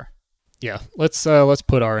elsewhere. Yeah, let's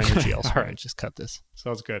put our energy elsewhere and just cut this.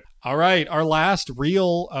 Sounds good. All right, our last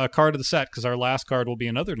real card of the set, because our last card will be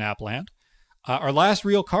another Napland. Our last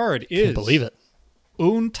real card is... Can't believe it.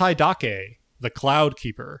 Untaidake, the Cloud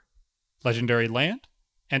Keeper. Legendary land.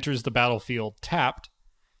 Enters the battlefield tapped.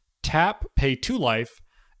 Tap, pay 2 life.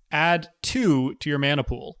 Add 2 to your mana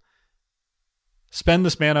pool. Spend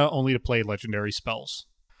this mana only to play legendary spells.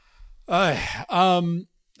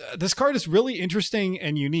 This card is really interesting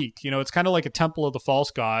and unique. It's kind of like a Temple of the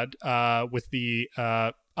False God with the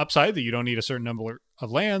upside that you don't need a certain number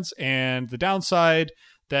of lands, and the downside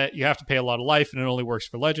that you have to pay a lot of life, and it only works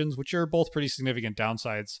for legends, which are both pretty significant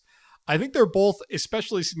downsides. I think they're both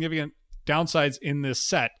especially significant downsides in this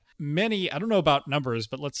set. Many, I don't know about numbers,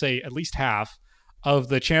 but let's say at least half of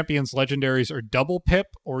the champions legendaries are double pip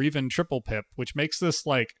or even triple pip, which makes this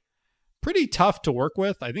like pretty tough to work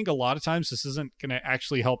with. I think a lot of times this isn't going to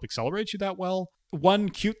actually help accelerate you that well. One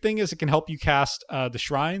cute thing is it can help you cast the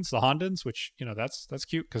shrines, the Hondens, which, that's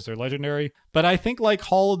cute because they're legendary. But I think like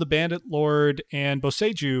Hall of the Bandit Lord and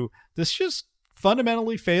Boseiju, this just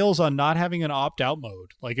fundamentally fails on not having an opt-out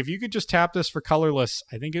mode. Like if you could just tap this for colorless,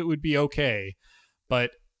 I think it would be okay.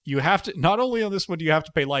 But you have to, not only on this one do you have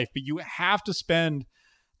to pay life, but you have to spend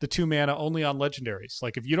the 2 mana only on legendaries.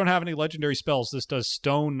 Like if you don't have any legendary spells, this does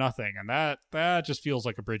stone nothing. And that just feels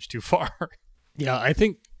like a bridge too far. Yeah, I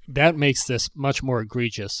think that makes this much more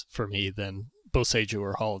egregious for me than Boseiju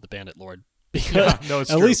or Hall of the Bandit Lord. Yeah, no,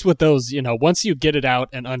 it's at true. least with those, once you get it out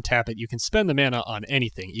and untap it, you can spend the mana on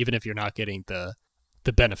anything, even if you're not getting the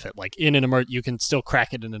benefit. Like in an you can still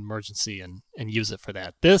crack it in an emergency and use it for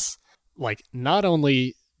that. This, like, not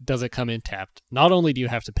only does it come in tapped, not only do you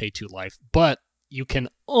have to pay 2 life, but you can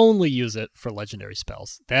only use it for legendary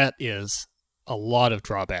spells. That is a lot of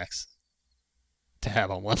drawbacks to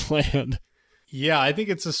have on one land. Yeah, I think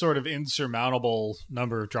it's a sort of insurmountable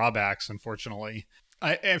number of drawbacks, unfortunately.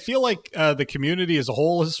 I feel like the community as a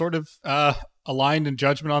whole is sort of aligned in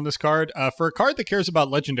judgment on this card. For a card that cares about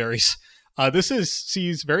legendaries, this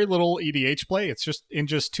sees very little EDH play. It's just in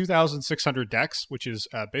 2,600 decks, which is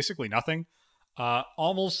basically nothing.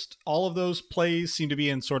 Almost all of those plays seem to be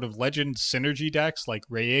in sort of legend synergy decks, like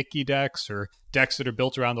Reiki decks or decks that are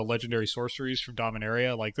built around the legendary sorceries from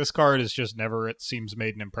Dominaria. Like this card is just never, it seems,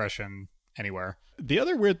 made an impression anywhere. The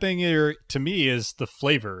other weird thing here to me is the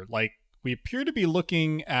flavor. Like we appear to be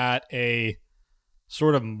looking at a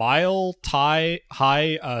sort of high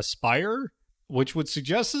spire, which would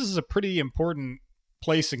suggest this is a pretty important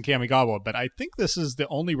place in Kamigawa, but I think this is the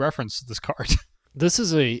only reference to this card. This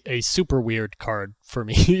is a super weird card for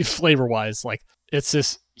me, flavor-wise. Like, it's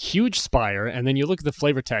this huge spire, and then you look at the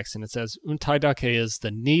flavor text, and it says, Untaidake is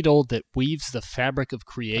the needle that weaves the fabric of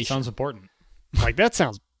creation. That sounds important. Like, that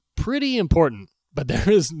sounds pretty important, but there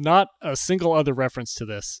is not a single other reference to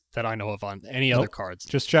this that I know of on any other cards.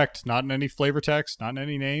 Just checked. Not in any flavor text, not in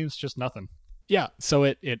any names, just nothing. Yeah, so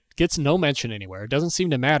it gets no mention anywhere. It doesn't seem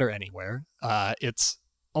to matter anywhere. Its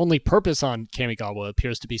only purpose on Kamigawa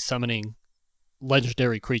appears to be summoning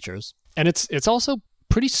legendary creatures. And it's also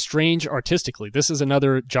pretty strange artistically. This is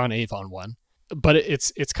another John Avon one. But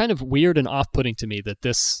it's kind of weird and off-putting to me that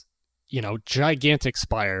this, gigantic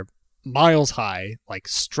spire, miles high, like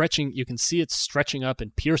stretching, you can see it stretching up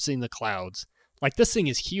and piercing the clouds. Like this thing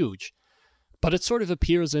is huge. But it sort of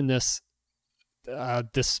appears in this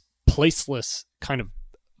this placeless kind of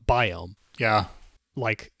biome. Yeah.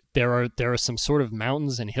 Like there are some sort of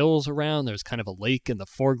mountains and hills around. There's kind of a lake in the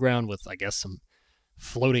foreground with, I guess, some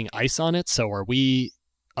floating ice on it. So are we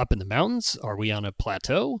up in the mountains? Are we on a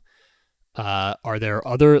plateau? Are there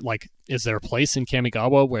other, like, is there a place in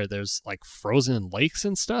Kamigawa where there's like frozen lakes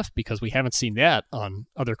and stuff? Because we haven't seen that on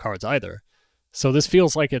other cards either. So this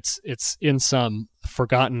feels like it's in some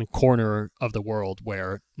forgotten corner of the world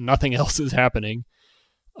where nothing else is happening.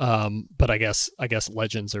 But I guess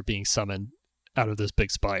legends are being summoned out of this big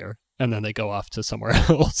spire, and then they go off to somewhere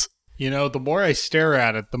else. The more I stare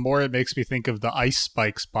at it, the more it makes me think of the ice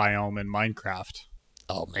spikes biome in Minecraft.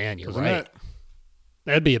 Oh man, you're Isn't right.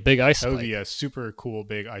 That'd be a big ice That would spike. be a super cool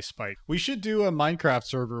big ice spike. We should do a Minecraft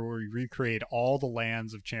server where we recreate all the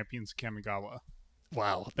lands of Champions of Kamigawa.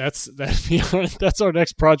 Wow, that's our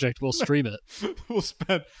next project. We'll stream it. We'll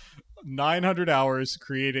spend 900 hours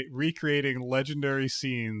recreating legendary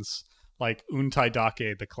scenes like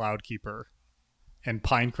Untai-dake, the Cloud Keeper, and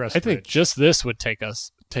Pinecrest I think Ridge. just this would take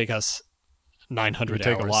us 900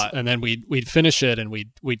 take hours, a lot. and then we'd finish it and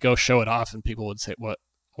we'd go show it off, and people would say,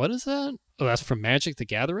 "What is that? Oh, that's from Magic the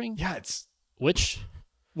Gathering. Yeah, it's Which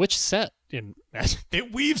set in Magic?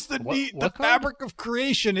 it weaves the What card? fabric of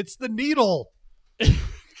creation. It's the needle.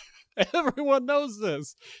 Everyone knows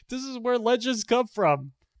this. This is where legends come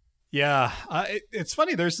from." Yeah, it's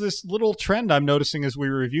funny. There's this little trend I'm noticing as we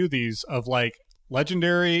review these of like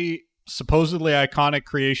legendary, supposedly iconic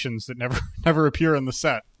creations that never appear in the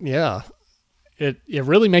set. Yeah, it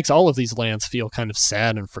really makes all of these lands feel kind of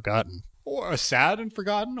sad and forgotten. Or sad and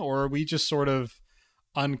forgotten, or are we just sort of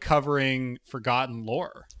uncovering forgotten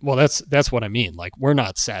lore? Well, that's what I mean. Like, we're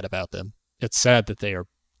not sad about them. It's sad that they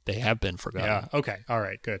have been forgotten. Yeah. Okay. All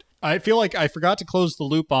right. Good. I feel like I forgot to close the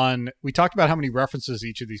loop on. We talked about how many references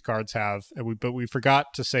each of these cards have, but we forgot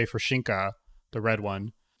to say for Shinka, the red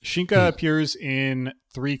one. Shinka appears in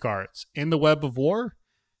 3 cards: in the Web of War,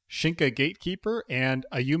 Shinka Gatekeeper, and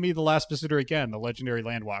Ayumi the Last Visitor again, the legendary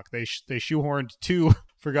Landwalk. They shoehorned 2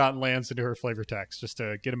 forgotten lands into her flavor text just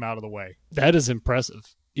to get them out of the way. That is impressive.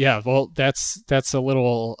 Yeah, well, that's a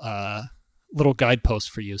little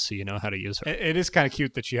guidepost for you, so you know how to use her. It is kind of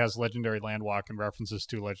cute that she has legendary Landwalk and references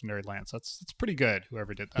to legendary lands. That's pretty good,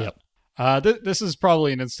 whoever did that. Yep. This is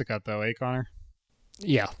probably an Instacut, though, eh, Connor?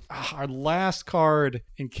 Yeah. Our last card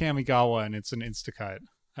in Kamigawa, and it's an Instacut.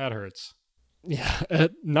 That hurts. Yeah,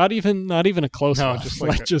 not even a close No, one.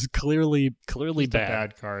 just just clearly Just bad. a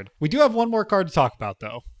bad card. We do have one more card to talk about,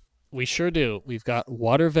 though. We sure do. We've got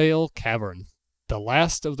Watervale Cavern, the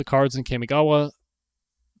last of the cards in Kamigawa,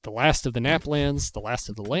 the last of the Naplands, the last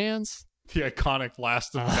of the lands. The iconic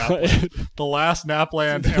last of Napland. The last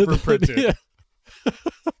Napland ever printed. Yeah.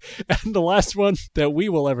 And the last one that we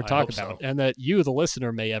will ever I talk hope about, so. and that you, the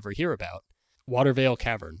listener, may ever hear about. Watervale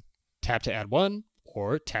Cavern. Tap to add 1,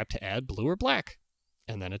 or tap to add blue or black,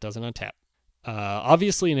 and then it doesn't untap.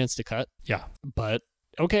 Obviously an Instacut, Yeah. but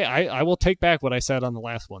okay, I will take back what I said on the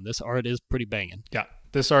last one. This art is pretty banging. Yeah.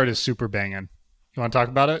 This art is super banging. You want to talk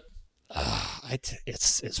about it?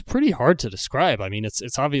 It's pretty hard to describe. I mean,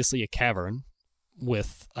 it's obviously a cavern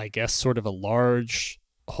with, I guess, sort of a large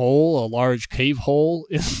cave hole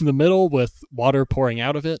in the middle with water pouring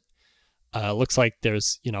out of it. Looks like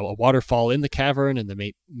there's, a waterfall in the cavern, and then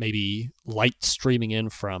maybe light streaming in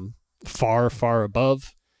from far, far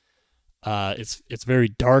above. It's very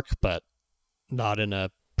dark, but not in a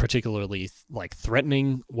particularly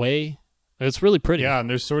threatening way. It's really pretty. Yeah, and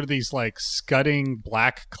there's sort of these scudding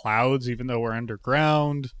black clouds, even though we're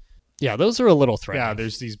underground. Yeah, those are a little threatening. Yeah,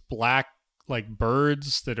 there's these black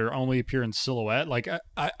birds that are only appear in silhouette.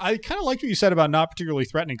 I kind of liked what you said about not particularly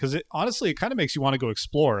threatening, because it kind of makes you want to go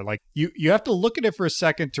explore. You have to look at it for a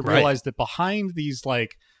second to realize that behind these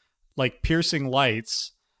piercing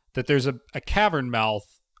lights, that there's a cavern mouth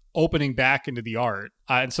opening back into the art.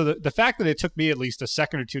 And so the fact that it took me at least a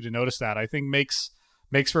second or two to notice that, I think makes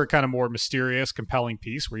for a kind of more mysterious, compelling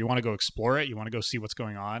piece where you want to go explore it. You want to go see what's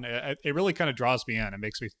going on. It really kind of draws me in. It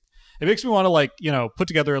makes me want to put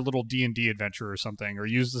together a little D&D adventure or something, or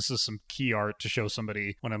use this as some key art to show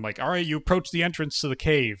somebody when I'm like, all right, you approach the entrance to the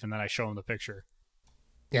cave, and then I show them the picture.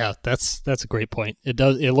 Yeah, that's a great point. It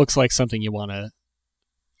looks like something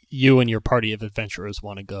you and your party of adventurers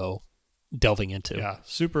want to go delving into. Yeah,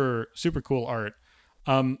 super, super cool art.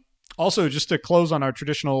 Also, just to close on our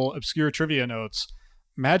traditional obscure trivia notes,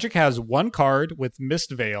 Magic has 1 card with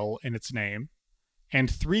Mistveil in its name,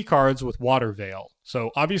 and 3 cards with Watervale.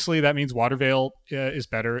 So obviously that means Watervale is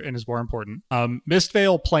better and is more important.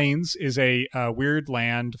 Mistveil Plains is a weird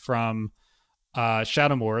land from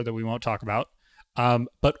Shadowmoor that we won't talk about.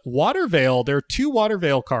 But Watervale, there are 2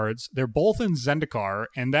 Watervale cards. They're both in Zendikar,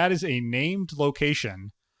 and that is a named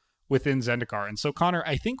location within Zendikar. And so, Connor,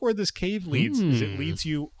 I think where this cave leads is it leads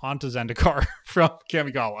you onto Zendikar from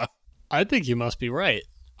Kamigawa. I think you must be right.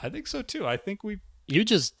 I think so too. I think you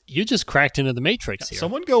just cracked into the Matrix here.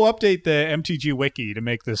 Someone go update the MTG wiki to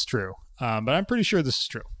make this true. But I'm pretty sure this is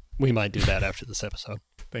true. We might do that after this episode.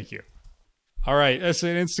 Thank you. All right, that's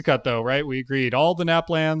an Instacut though, right? We agreed. All the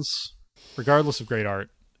Naplands, regardless of great art.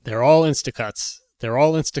 They're all Instacuts.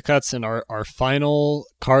 And our final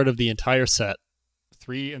card of the entire set.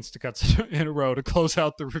 3 Instacuts in a row to close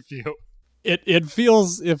out the review. It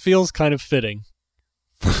feels kind of fitting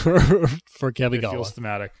for Kamigawa. It feels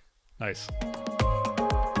thematic. Nice.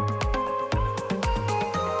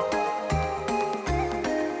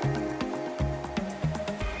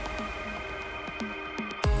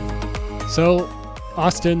 So,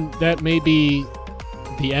 Austin, that may be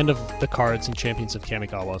the end of the cards and Champions of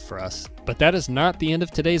Kamigawa for us, but that is not the end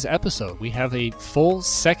of today's episode. We have a full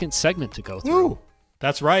second segment to go through. Woo!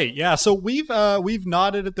 That's right. Yeah. So we've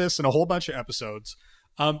nodded at this in a whole bunch of episodes,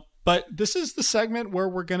 but this is the segment where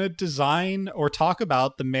we're going to design or talk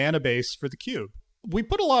about the mana base for the cube. We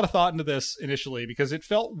put a lot of thought into this initially because it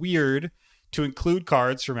felt weird to include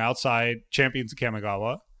cards from outside Champions of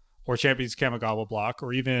Kamigawa or Champions of Kamigawa block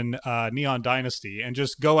or even Neon Dynasty and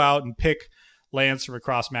just go out and pick lands from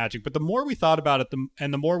across Magic. But the more we thought about it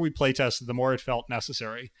and the more we playtested, the more it felt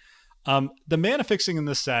necessary. The mana fixing in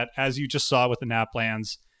this set, as you just saw with the Nap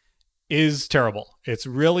lands, is terrible. It's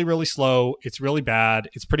really, really slow. It's really bad.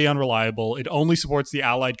 It's pretty unreliable. It only supports the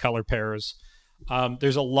allied color pairs.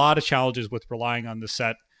 There's a lot of challenges with relying on this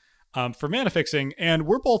set for mana fixing, and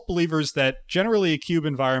we're both believers that generally a cube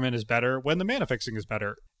environment is better when the mana fixing is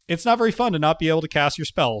better. It's not very fun to not be able to cast your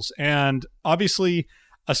spells, and obviously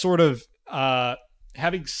a sort of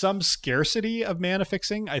having some scarcity of mana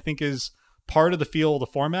fixing, I think, is part of the feel of the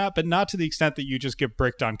format, but not to the extent that you just get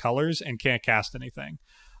bricked on colors and can't cast anything.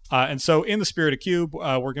 And so in the spirit of Cube,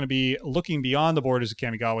 we're going to be looking beyond the borders of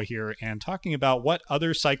Kamigawa here and talking about what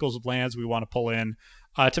other cycles of lands we want to pull in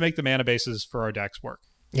to make the mana bases for our decks work.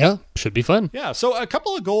 Yeah, should be fun. Yeah, so a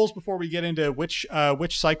couple of goals before we get into which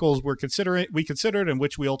cycles we considered and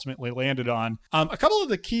which we ultimately landed on. A couple of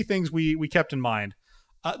the key things we kept in mind.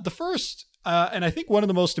 The first, and I think one of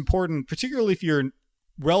the most important, particularly if you're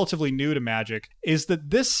relatively new to Magic, is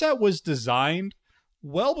that this set was designed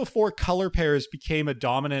well before color pairs became a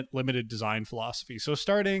dominant limited design philosophy. So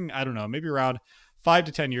starting, I don't know, maybe around 5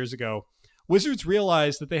 to 10 years ago, Wizards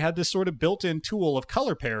realized that they had this sort of built-in tool of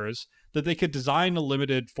color pairs that they could design a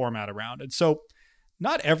limited format around. And so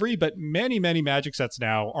not every, but many, many Magic sets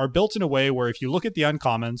now are built in a way where if you look at the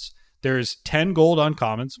uncommons, there's 10 gold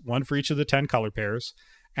uncommons, one for each of the 10 color pairs.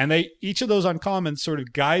 And each of those uncommons sort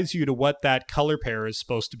of guides you to what that color pair is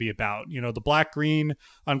supposed to be about. You know, the black-green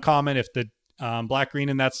uncommon, if the black-green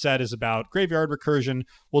in that set is about graveyard recursion,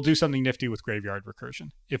 we'll do something nifty with graveyard recursion.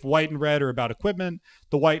 If white and red are about equipment,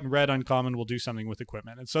 the white and red uncommon will do something with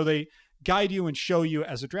equipment. And so they guide you and show you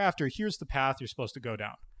as a drafter, here's the path you're supposed to go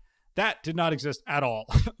down. That did not exist at all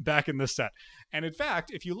back in this set. And in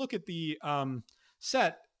fact, if you look at the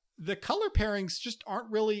set, the color pairings just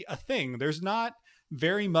aren't really a thing. There's not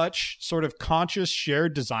very much sort of conscious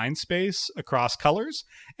shared design space across colors,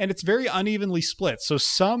 and it's very unevenly split. So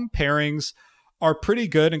some pairings are pretty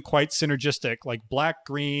good and quite synergistic, like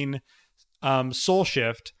black-green Soul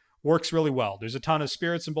Shift works really well. There's a ton of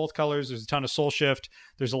spirits in both colors. There's a ton of Soul Shift.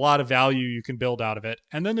 There's a lot of value you can build out of it.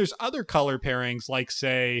 And then there's other color pairings like,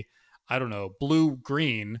 say, I don't know,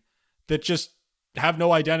 blue-green that just have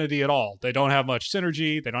no identity at all. They don't have much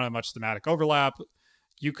synergy. They don't have much thematic overlap.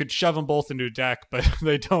 You could shove them both into a deck, but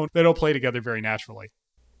they don't play together very naturally.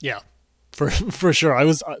 Yeah, for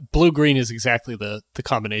sure. Blue-green is exactly the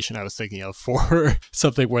combination I was thinking of for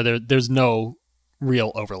something where there's no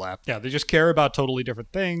real overlap. Yeah, they just care about totally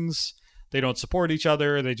different things. They don't support each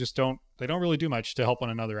other. They don't really do much to help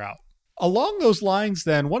one another out. Along those lines,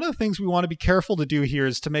 then, one of the things we want to be careful to do here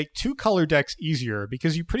is to make two-color decks easier,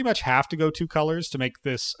 because you pretty much have to go two colors to make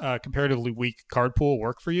this comparatively weak card pool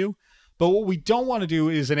work for you. But what we don't want to do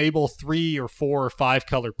is enable 3 or 4 or 5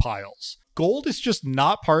 color piles. Gold is just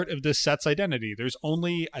not part of this set's identity. There's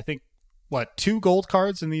only, I think, 2 gold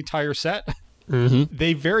cards in the entire set? Mm-hmm.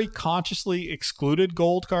 They very consciously excluded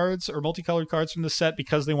gold cards or multicolored cards from the set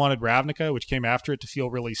because they wanted Ravnica, which came after it, to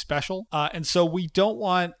feel really special. And so we don't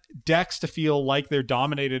want decks to feel like they're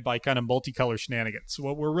dominated by kind of multicolor shenanigans. So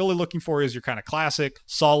what we're really looking for is your kind of classic,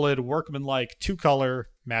 solid, workmanlike, 2-color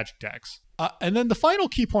Magic decks. And then the final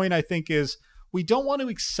key point, I think, is we don't want to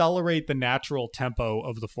accelerate the natural tempo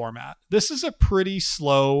of the format. This is a pretty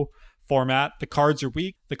slow format. The cards are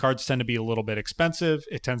weak. The cards tend to be a little bit expensive.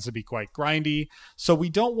 It tends to be quite grindy. So we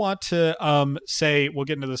don't want to say, we'll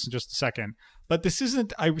get into this in just a second, but this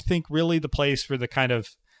isn't, I think, really the place for the kind of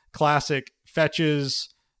classic fetches,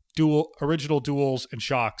 original duels, and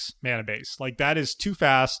shocks mana base. Like, that is too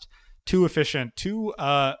fast, too efficient, too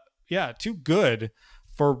good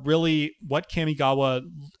for really what Kamigawa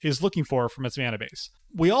is looking for from its mana base.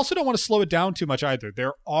 We also don't want to slow it down too much either.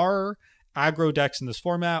 There are aggro decks in this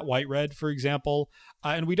format, white-red, for example,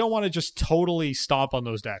 and we don't want to just totally stomp on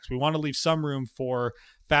those decks. We want to leave some room for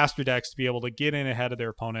faster decks to be able to get in ahead of their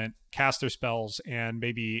opponent, cast their spells, and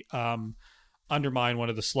maybe undermine one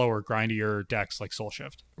of the slower, grindier decks like Soul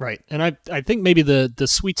Shift. Right, and I think maybe the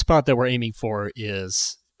sweet spot that we're aiming for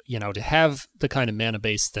is, to have the kind of mana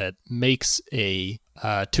base that makes a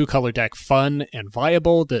 2-color deck fun and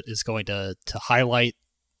viable, that is going to highlight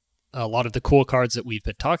a lot of the cool cards that we've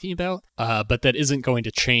been talking about, but that isn't going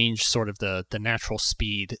to change sort of the natural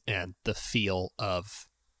speed and the feel of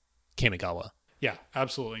Kamigawa. Yeah,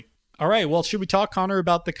 absolutely. All right, well, should we talk, Connor,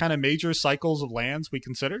 about the kind of major cycles of lands we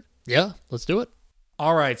considered? Yeah, let's do it.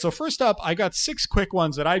 All right, so first up, I got 6 quick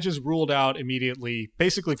ones that I just ruled out immediately,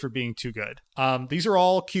 basically for being too good. These are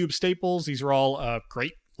all cube staples. These are all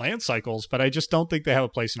great land cycles, but I just don't think they have a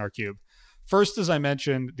place in our cube. First, as I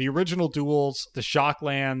mentioned, the original duels, the shock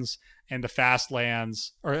lands, and the fast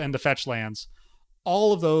lands, and the fetch lands,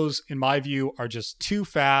 all of those, in my view, are just too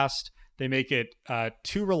fast. They make it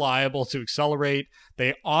too reliable to accelerate.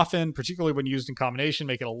 They often, particularly when used in combination,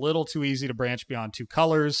 make it a little too easy to branch beyond 2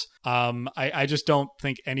 colors. I just don't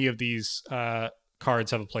think any of these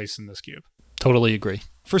cards have a place in this cube. Totally agree.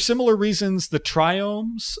 For similar reasons, the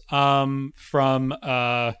triomes from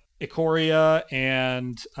Ikoria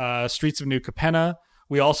and Streets of New Capenna,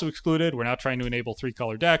 we also excluded. We're now trying to enable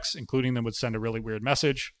 3-color decks. Including them would send a really weird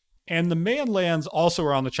message. And the man lands also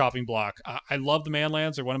are on the chopping block. I love the man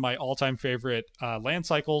lands. They're one of my all-time favorite land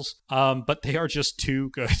cycles, but they are just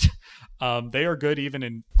too good. They are good even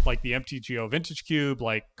in like the MTGO Vintage Cube.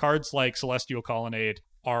 Like cards like Celestial Colonnade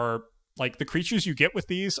are like the creatures you get with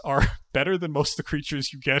these are better than most of the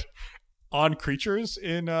creatures you get on creatures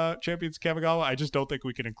in Champions of Kamigawa. I just don't think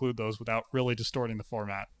we can include those without really distorting the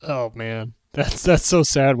format. Oh man, that's so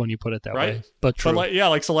sad when you put it that way. But true. But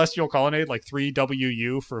like Celestial Colonnade, like 3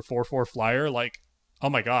 WU for 4/4 flyer. Like, oh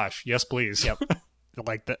my gosh, yes please. Yep.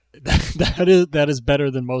 Like that is better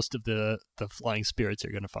than most of the flying spirits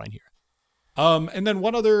you're going to find here. And then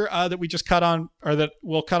one other that we just cut on, or that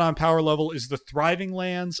we'll cut on power level, is the Thriving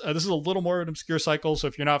Lands. This is a little more of an obscure cycle, so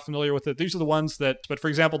if you're not familiar with it, these are the ones that, but for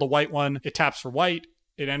example, the white one, it taps for white,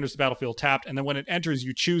 it enters the battlefield tapped, and then when it enters,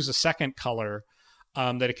 you choose a second color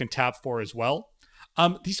that it can tap for as well.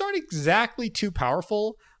 These aren't exactly too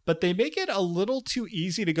powerful, but they make it a little too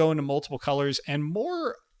easy to go into multiple colors, and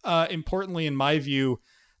more importantly, in my view,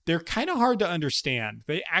 they're kind of hard to understand.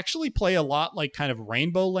 They actually play a lot like kind of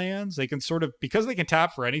rainbow lands. They can sort of, because they can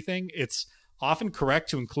tap for anything, it's often correct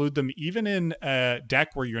to include them even in a deck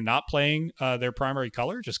where you're not playing their primary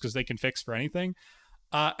color, just because they can fix for anything.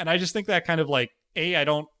 And I just think that kind of like, I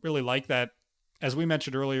don't really like that. As we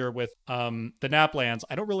mentioned earlier with the Nap lands,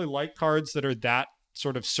 I don't really like cards that are that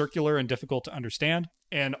sort of circular and difficult to understand.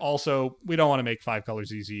 And also, we don't want to make 5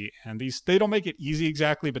 colors easy. And they don't make it easy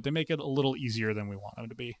exactly, but they make it a little easier than we want them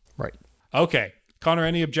to be. Right. Okay. Connor,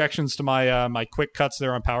 any objections to my my quick cuts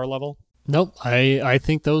there on power level? Nope. I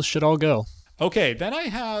think those should all go. Okay. Then I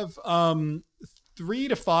have 3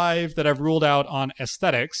 to 5 that I've ruled out on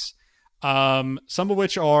aesthetics. Some of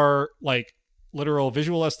which are like literal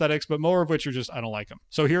visual aesthetics, but more of which are just, I don't like them.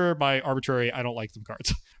 So here are my arbitrary, I don't like them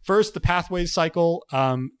cards. First, the Pathways cycle.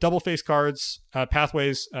 Double face cards.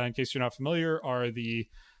 Pathways, in case you're not familiar, are the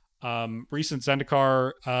recent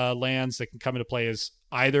Zendikar lands that can come into play as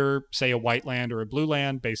either, say, a white land or a blue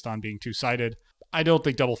land based on being two-sided. I don't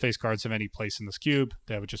think double face cards have any place in this cube.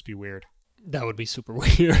 That would just be weird. That would be super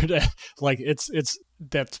weird. Like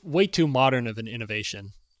that's way too modern of an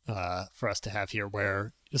innovation for us to have here,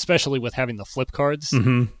 where especially with having the flip cards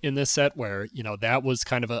in this set, where that was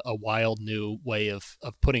kind of a wild new way of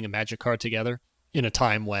putting a Magic card together in a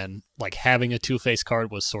time when like having a two-face card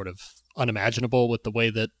was sort of unimaginable with the way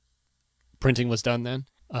that printing was done then.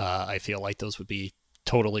 I feel like those would be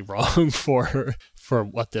totally wrong for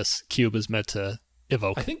what this cube is meant to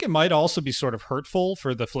evoke. I think it might also be sort of hurtful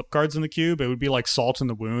for the flip cards in the cube. It would be like salt in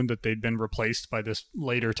the wound that they'd been replaced by this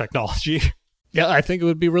later technology. Yeah, I think it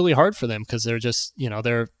would be really hard for them because they're just,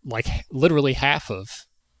 they're like literally half of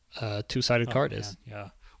a two-sided card is. Yeah.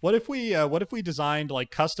 What if we designed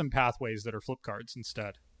like custom pathways that are flip cards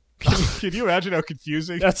instead? Can you imagine how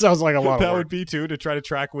confusing that sounds like a lot of that work. would be too, to try to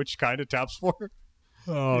track which kind it taps for?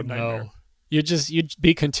 Oh no. You'd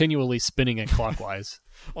be continually spinning it clockwise.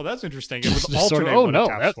 Oh, that's interesting. It would alternate sort of, what it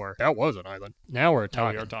taps for. That was an island. Now we're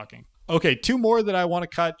talking. Now we are talking. Okay, 2 more that I want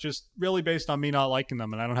to cut, just really based on me not liking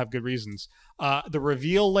them, and I don't have good reasons. The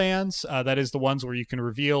reveal lands, that is the ones where you can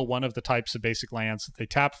reveal one of the types of basic lands that they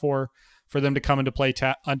tap for them to come into play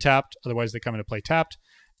untapped. Otherwise, they come into play tapped.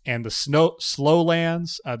 And the slow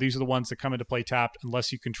lands, these are the ones that come into play tapped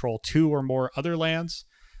unless you control 2 or more other lands.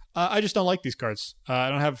 I just don't like these cards. I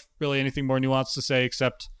don't have really anything more nuanced to say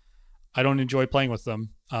except I don't enjoy playing with them.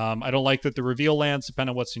 I don't like that the reveal lands depend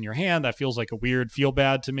on what's in your hand. That feels like a weird feel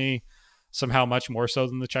bad to me. Somehow much more so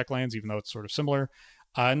than the check lands, even though it's sort of similar.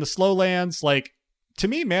 And the slow lands, like, to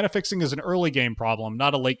me, mana fixing is an early game problem,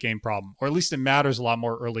 not a late game problem. Or at least it matters a lot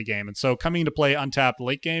more early game. And so coming into play untapped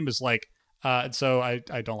late game is like And so I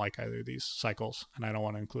don't like either of these cycles, and I don't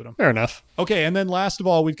want to include them. Fair enough. Okay, and then last of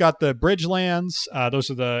all, we've got the bridge lands. Those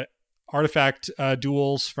are the artifact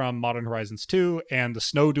duels from Modern Horizons 2 and the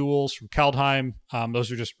snow duels from Kaldheim.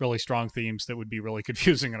 Those are just really strong themes that would be really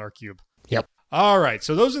confusing in our cube. Yep. All right,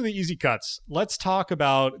 so those are the easy cuts. Let's talk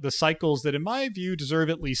about the cycles that, in my view, deserve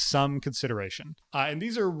at least some consideration. And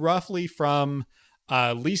these are roughly from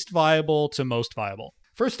least viable to most viable.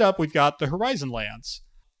 First up, we've got the Horizon lands.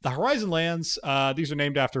 The Horizon lands, these are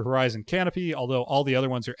named after Horizon Canopy, although all the other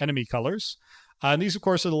ones are enemy colors. And these, of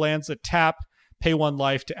course, are the lands that tap, pay 1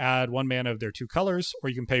 life to add 1 mana of their 2 colors, or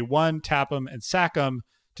you can pay 1, tap them, and sack them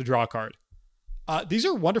to draw a card. These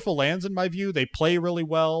are wonderful lands in my view. They play really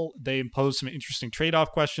well. They impose some interesting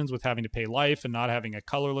trade-off questions with having to pay life and not having a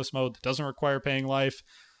colorless mode that doesn't require paying life.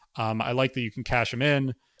 I like that you can cash them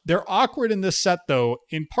in. They're awkward in this set, though,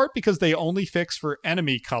 in part because they only fix for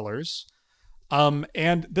enemy colors.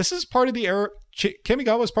 And this is part of the era.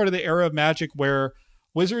 Kamigawa is part of the era of Magic where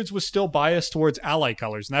Wizards was still biased towards ally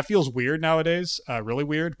colors. And that feels weird nowadays, really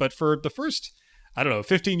weird. But for the first,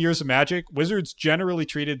 15 years of Magic, Wizards generally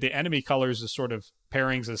treated the enemy colors as sort of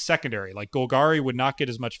pairings as secondary. Like Golgari would not get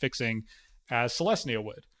as much fixing as Celestia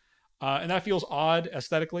would. And that feels odd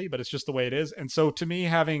aesthetically, but it's just the way it is. And so to me,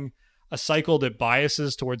 having a cycle that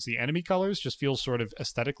biases towards the enemy colors just feels sort of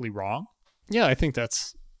aesthetically wrong. Yeah, I think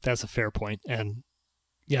that's a fair point. And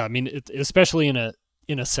yeah, I mean, especially in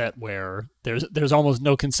a set where there's almost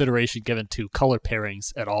no consideration given to color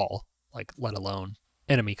pairings at all, like let alone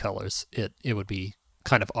enemy colors, it would be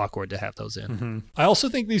kind of awkward to have those in. Mm-hmm. I also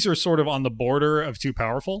think these are sort of on the border of too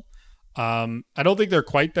powerful. I don't think they're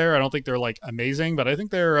quite there. I don't think they're like amazing, but I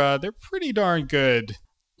think they're pretty darn good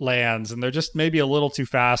lands, and they're just maybe a little too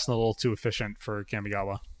fast and a little too efficient for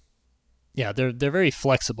Kamigawa. Yeah, they're very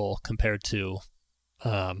flexible compared to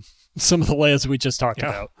some of the lands we just talked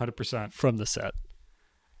about. 100% from the set.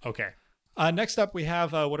 Okay. Next up, we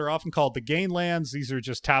have what are often called the gain lands. These are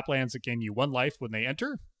just tap lands that gain you 1 life when they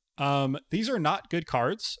enter. These are not good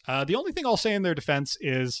cards. The only thing I'll say in their defense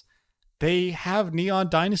is they have Neon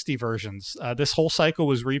Dynasty versions. This whole cycle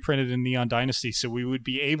was reprinted in Neon Dynasty, so we would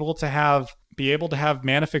be able to have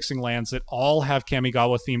mana fixing lands that all have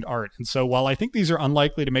Kamigawa themed art. And so while I think these are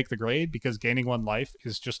unlikely to make the grade because gaining 1 life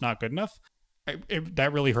is just not good enough,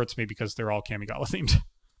 that really hurts me because they're all Kamigawa themed.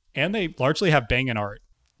 And they largely have banging art.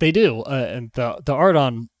 They do, and the art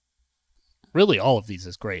on really all of these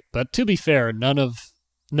is great. But to be fair, none of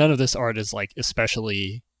this art is like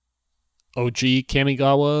especially OG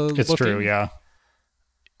Kamigawa. It's looking. true, yeah.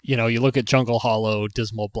 You know, you look at Jungle Hollow,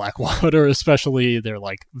 Dismal Blackwater, especially. They're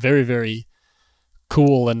like very, very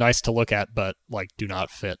cool and nice to look at, but like do not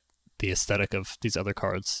fit the aesthetic of these other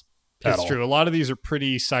cards. That's true. A lot of these are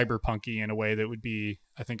pretty cyberpunky in a way that would be,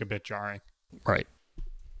 I think, a bit jarring. Right.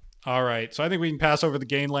 All right, so I think we can pass over the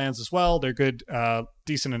gain lands as well. They're good,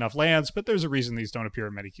 decent enough lands, but there's a reason these don't appear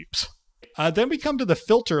in many cubes. Then we come to the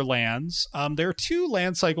filter lands. There are 2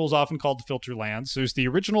 land cycles often called the filter lands. There's the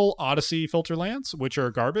original Odyssey filter lands, which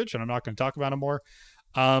are garbage, and I'm not going to talk about them more.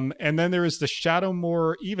 And then there is the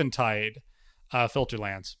Shadowmoor Eventide filter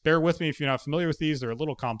lands. Bear with me if you're not familiar with these. They're a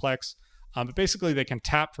little complex. But basically, they can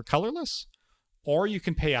tap for colorless, or you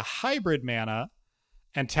can pay a hybrid mana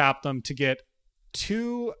and tap them to get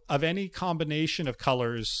 2 of any combination of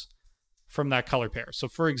colors from that color pair. So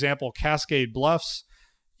for example, Cascade Bluffs,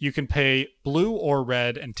 you can pay blue or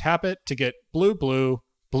red and tap it to get blue, blue,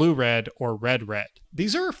 blue, red, or red, red.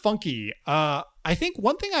 These are funky. I think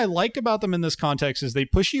one thing I like about them in this context is they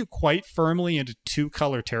push you quite firmly into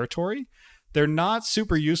 2-color territory. They're not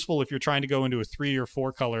super useful if you're trying to go into a 3 or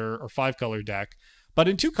 4 color or 5 color deck, but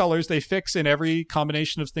in 2 colors, they fix in every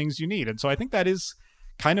combination of things you need. And so I think that is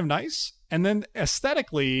kind of nice. And then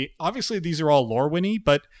aesthetically, obviously these are all lore-winny,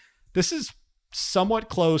 but this is somewhat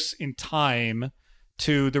close in time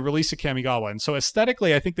to the release of Kamigawa. And so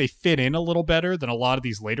aesthetically, I think they fit in a little better than a lot of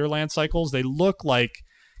these later land cycles. They look like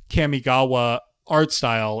Kamigawa art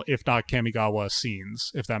style, if not Kamigawa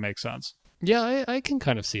scenes, if that makes sense. Yeah, I can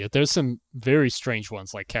kind of see it. There's some very strange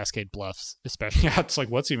ones like Cascade Bluffs, especially. Yeah, it's like,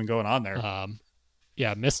 what's even going on there?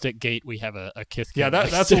 Yeah, Mystic Gate, we have a Kith. Yeah,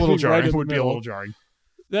 that's a little jarring. It would be a little jarring.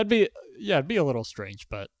 It'd be a little strange,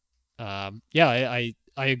 but I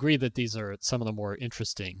agree that these are some of the more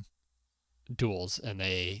interesting duels, and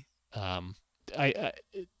they I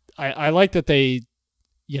like that they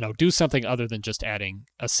do something other than just adding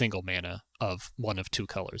a single mana of 1 of 2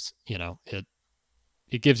 colors.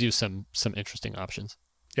 It gives you some interesting options.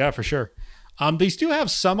 Yeah, for sure. These do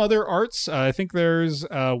have some other arts. I think there's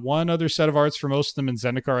 1 other set of arts for most of them in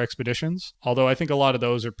Zendikar Expeditions. Although I think a lot of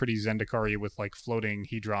those are pretty Zendikar-y with like floating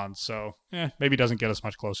hedrons. So maybe doesn't get us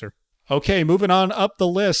much closer. Okay, moving on up the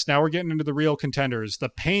list. Now we're getting into the real contenders. The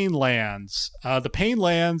Pain Lands. The Pain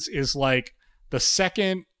Lands is like the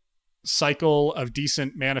second cycle of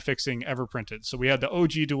decent mana fixing ever printed. So we had the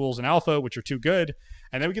OG duels and alpha, which are too good,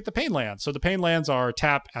 and then we get the Pain Lands. So the Pain Lands are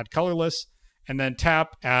tap, add colorless, and then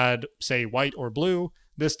tap, add, say, white or blue.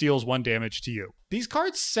 This deals 1 damage to you. These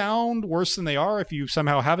cards sound worse than they are if you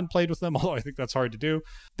somehow haven't played with them, although I think that's hard to do.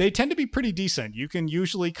 They tend to be pretty decent. You can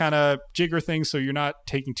usually kind of jigger things so you're not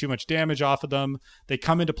taking too much damage off of them. They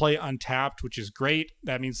come into play untapped, which is great.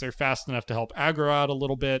 That means they're fast enough to help aggro out a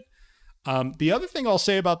little bit. The other thing I'll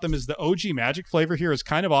say about them is the OG Magic flavor here is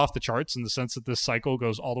kind of off the charts in the sense that this cycle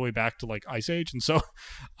goes all the way back to like Ice Age. And so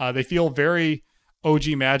they feel very OG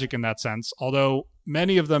Magic in that sense, although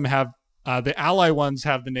many of them have the ally ones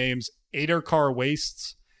have the names Aderkar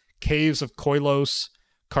Wastes, Caves of Koilos,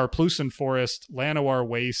 Karplusan Forest, Llanowar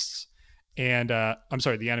Wastes, and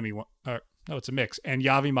the enemy one. No, it's a mix, and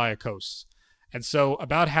Yavimaya Coasts. And so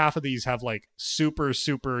about half of these have like super,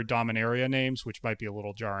 super Dominaria names, which might be a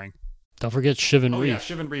little jarring. Don't forget Shivan Reef.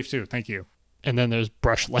 Yeah, Shivan Reef too. Thank you. And then there's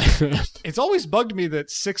Brushland. It's always bugged me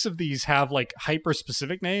that 6 of these have like hyper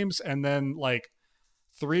specific names, and then like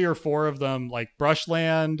 3 or 4 of them like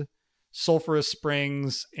Brushland, Sulphurous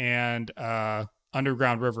Springs, and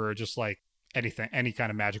Underground River are just like anything, any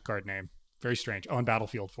kind of magic card name. Very strange. Oh, and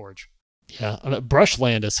Battlefield Forge. Yeah,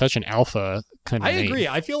 Brushland is such an alpha kind of I name. agree.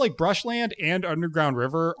 I feel like Brushland and Underground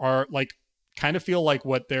River are like kind of feel like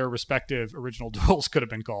what their respective original duels could have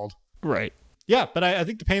been called. Right. Yeah, but I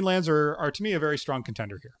think the Pain Lands are to me a very strong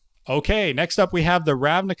contender here. Okay, next up we have the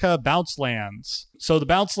Ravnica Bounce Lands. So the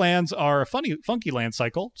Bounce Lands are a funky land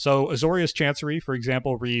cycle. So Azorius Chancery, for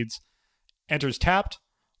example, reads, enters tapped.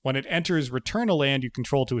 When it enters, return a land you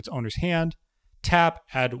control to its owner's hand. Tap,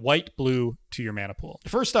 add white, blue to your mana pool.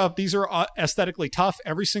 First off, these are aesthetically tough.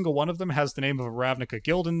 Every single one of them has the name of a Ravnica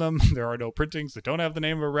guild in them. There are no printings that don't have the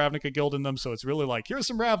name of a Ravnica guild in them, so it's really like, here's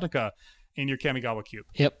some Ravnica in your Kamigawa cube.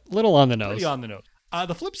 Yep, little on the nose. Pretty on the nose.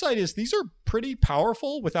 The flip side is these are pretty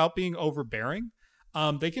powerful without being overbearing.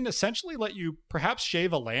 They can essentially let you perhaps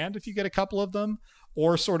shave a land if you get a couple of them,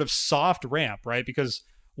 or sort of soft ramp, right? Because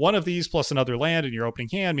one of these plus another land in your opening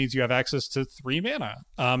hand means you have access to 3 mana.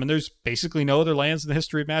 And there's basically no other lands in the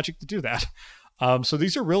history of Magic to do that. So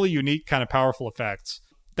these are really unique, kind of powerful effects.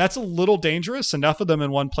 That's a little dangerous. Enough of them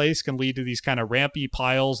in one place can lead to these kind of rampy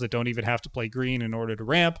piles that don't even have to play green in order to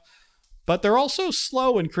ramp. But they're also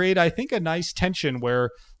slow and create, I think, a nice tension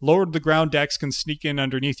where lower to the ground decks can sneak in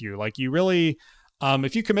underneath you. Like you really,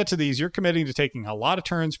 if you commit to these, you're committing to taking a lot of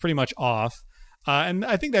turns pretty much off. And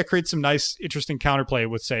I think that creates some nice, interesting counterplay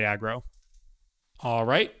with, say, aggro. All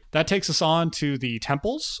right. That takes us on to the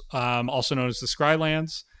temples, also known as the Scry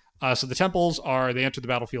Lands. So the temples are, they enter the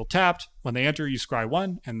battlefield tapped. When they enter, you scry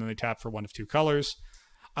 1, and then they tap for 1 of 2 colors.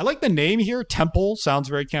 I like the name here. Temple sounds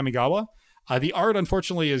very Kamigawa. The art,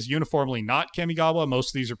 unfortunately, is uniformly not Kamigawa. Most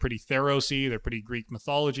of these are pretty Theros-y. They're pretty Greek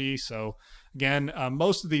mythology. So, again,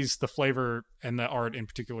 most of these, the flavor and the art in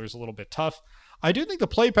particular is a little bit tough. I do think the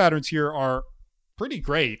play patterns here are pretty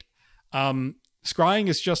great. Scrying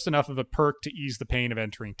is just enough of a perk to ease the pain of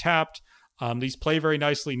entering tapped. These play very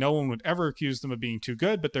nicely. No one would ever accuse them of being too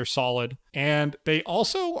good, but they're solid. And they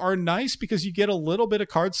also are nice because you get a little bit of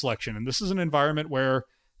card selection. And this is an environment where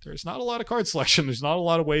there's not a lot of card selection. There's not a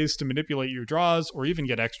lot of ways to manipulate your draws or even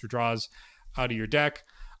get extra draws out of your deck.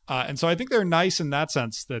 And so I think they're nice in that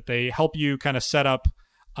sense that they help you kind of set up,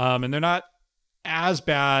 and they're not as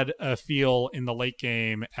bad a feel in the late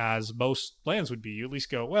game as most lands would be. You at least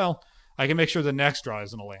go, well, I can make sure the next draw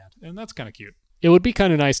isn't a land. And that's kind of cute. It would be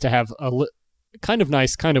kind of nice to have kind of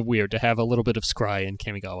nice, kind of weird to have a little bit of scry in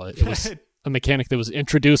Kamigawa. It was a mechanic that was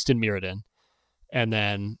introduced in Mirrodin and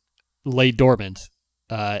then lay dormant,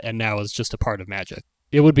 and now is just a part of Magic.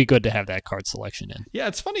 It would be good to have that card selection in. Yeah,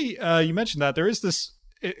 it's funny you mentioned that. There is this.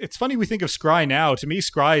 It's funny we think of Scry now. To me,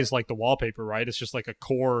 Scry is like the wallpaper, right? It's just like a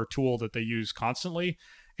core tool that they use constantly.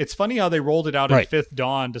 It's funny how they rolled it out in 5th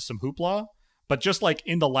Dawn to some hoopla, but just like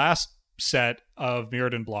in the last set of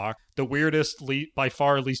Mirrodin block, the weirdest, by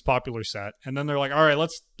far least popular set, and then they're like, all right,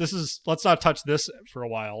 let's not touch this for a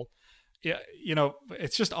while. Yeah, you know,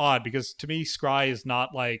 it's just odd because to me, Scry is not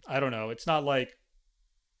like, I don't know, it's not like,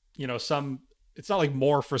 you know, it's not like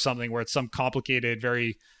Morph or something where it's some complicated,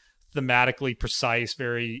 very thematically precise,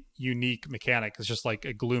 very unique mechanic. It's just like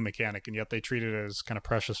a glue mechanic, and yet they treat it as kind of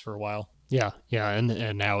precious for a while. Yeah,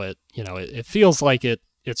 and now it feels like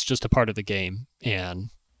it's just a part of the game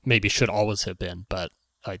and maybe should always have been. But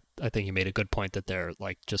I think you made a good point that they're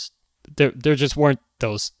like there just weren't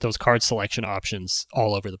those card selection options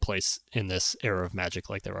all over the place in this era of Magic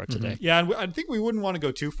like there are today. Yeah, and I think we wouldn't want to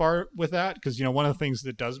go too far with that because, one of the things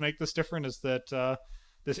that does make this different is that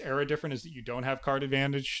this era different is that you don't have card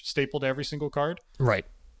advantage stapled to every single card. Right.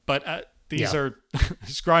 But these are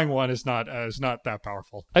scrying one is not that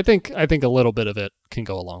powerful. I think a little bit of it can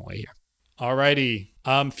go a long way here. Alrighty.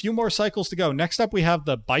 Few more cycles to go. Next up, we have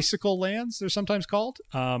the bicycle lands, they're sometimes called,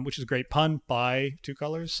 which is a great pun. By 2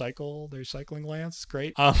 colors, cycle, they're cycling lands. It's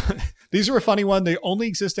great. These are a funny one. They only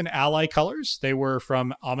exist in ally colors. They were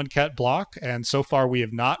from Amonkhet block, and so far we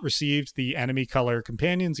have not received the enemy color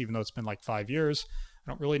companions, even though it's been like 5 years. I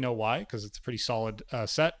don't really know why, because it's a pretty solid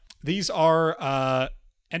set. These are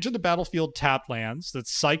enter the battlefield tapped lands that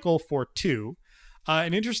cycle for 2.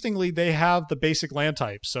 And interestingly, they have the basic land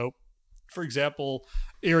type. So, for example,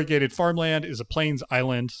 irrigated farmland is a plains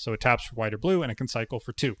island, so it taps for white or blue, and it can cycle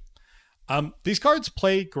for 2. These cards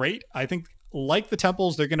play great. I think, like the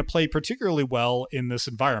temples, they're going to play particularly well in this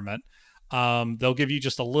environment. They'll give you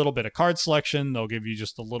just a little bit of card selection. They'll give you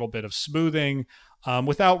just a little bit of smoothing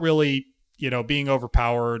without really, being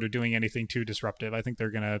overpowered or doing anything too disruptive. I think they're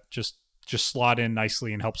going to just slot in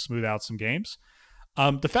nicely and help smooth out some games.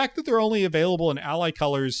 The fact that they're only available in ally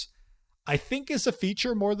colors, I think, is a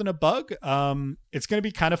feature more than a bug. It's going to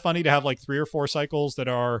be kind of funny to have like 3 or 4 cycles that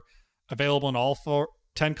are available in all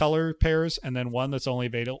 10 color pairs, and then one that's only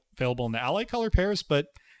available in the ally color pairs. But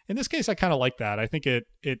in this case, I kind of like that. I think it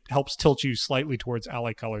helps tilt you slightly towards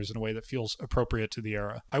ally colors in a way that feels appropriate to the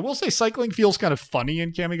era. I will say cycling feels kind of funny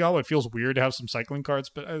in Kamigawa. It feels weird to have some cycling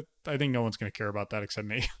cards, but I think no one's going to care about that except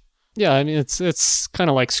me. Yeah, I mean, it's kind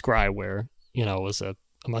of like Scry, where, it was a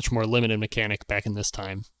much more limited mechanic back in this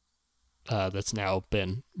time. That's now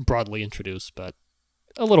been broadly introduced, but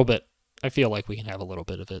a little bit. I feel like we can have a little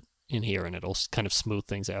bit of it in here, and it'll kind of smooth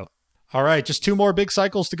things out. All right, just 2 more big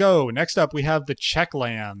cycles to go. Next up, we have the CHK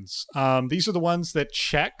Lands. These are the ones that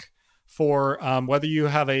check for whether you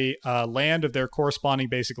have a land of their corresponding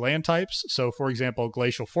basic land types. So, for example,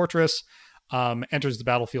 Glacial Fortress enters the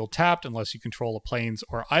battlefield tapped unless you control a plains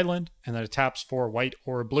or island, and then it taps for white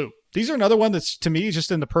or blue. These are another one that's, to me,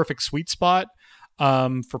 just in the perfect sweet spot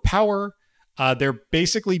for power. They're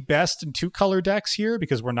basically best in 2-color decks here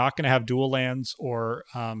because we're not going to have dual lands or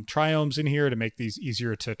triomes in here to make these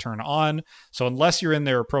easier to turn on. So unless you're in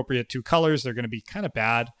their appropriate 2 colors, they're going to be kind of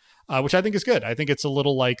bad, which I think is good. I think it's a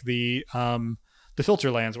little like the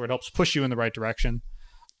filter lands where it helps push you in the right direction.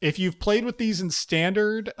 If you've played with these in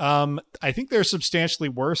Standard, I think they're substantially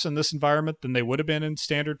worse in this environment than they would have been in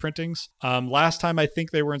Standard printings. Last time I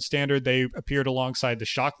think they were in Standard, they appeared alongside the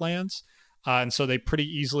Shock lands. And so they pretty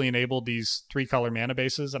easily enabled these 3-color mana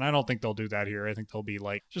bases, and I don't think they'll do that here. I think they'll be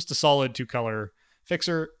like just a solid 2-color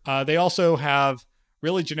fixer. They also have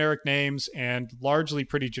really generic names and largely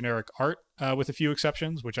pretty generic art, with a few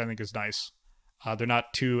exceptions, which I think is nice. They're not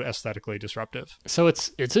too aesthetically disruptive. So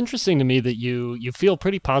it's interesting to me that you feel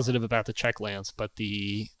pretty positive about the CHK Lands, but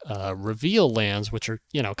the reveal lands, which are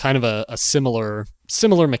kind of a similar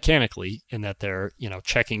mechanically in that they're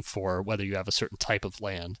checking for whether you have a certain type of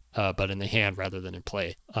land, but in the hand rather than in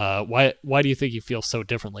play. Why do you think you feel so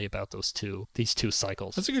differently about these two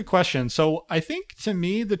cycles? That's a good question. So I think to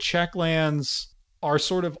me the CHK Lands are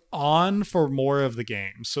sort of on for more of the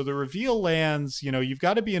game. So the reveal lands, you've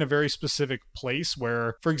got to be in a very specific place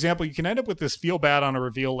where, for example, you can end up with this feel bad on a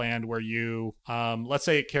reveal land where you, let's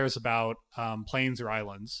say it cares about plains or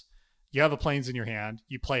islands. You have a plains in your hand,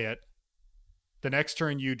 you play it. The next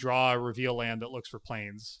turn you draw a reveal land that looks for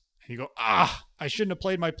plains. And you go, I shouldn't have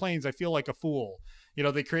played my plains. I feel like a fool.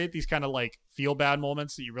 They create these kind of like feel bad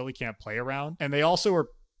moments that you really can't play around. And they also are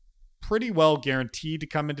pretty well guaranteed to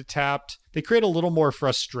come into tapped. They create a little more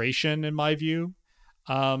frustration, in my view,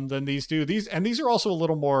 than these do. These are also a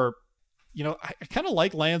little more, I kind of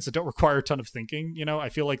like lands that don't require a ton of thinking. I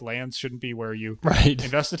feel like lands shouldn't be where you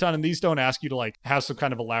invest a ton, and these don't ask you to like have some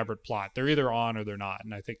kind of elaborate plot. They're either on or they're not,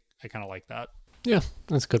 and I think I kind of like that. Yeah,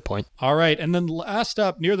 that's a good point. All right, and then last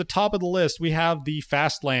up, near the top of the list, we have the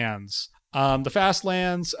fast lands. The fast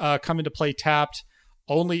lands come into play tapped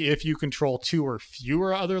only if you control 2 or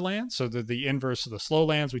fewer other lands. So they're the inverse of the slow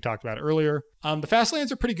lands we talked about earlier. The fast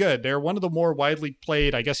lands are pretty good. They're one of the more widely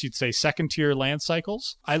played, I guess you'd say, second-tier land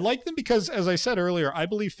cycles. I like them because, as I said earlier, I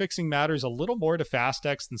believe fixing matters a little more to fast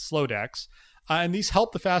decks than slow decks. And these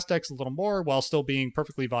help the fast decks a little more while still being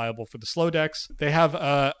perfectly viable for the slow decks. They have,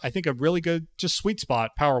 I think, a really good, just sweet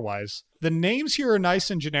spot power-wise. The names here are nice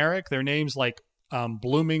and generic. They're names like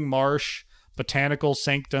Blooming Marsh, Botanical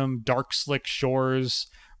Sanctum, Dark Slick Shores,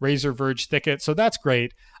 Razor Verge Thicket. So that's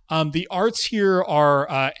great. The arts here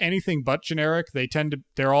are anything but generic.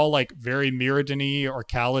 They're all like very Mirrodin-y or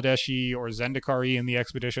Kaladesh-y or Zendikar-y in the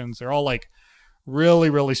expeditions. They're all like really,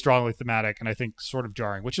 really strongly thematic, and I think sort of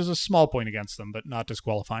jarring, which is a small point against them, but not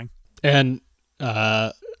disqualifying. And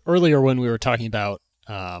earlier when we were talking about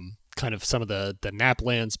kind of some of the nap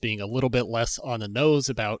lands being a little bit less on the nose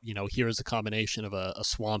about, here's a combination of a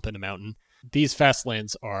swamp and a mountain, these fast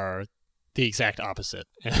lands are the exact opposite.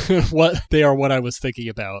 What I was thinking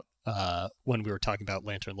about when we were talking about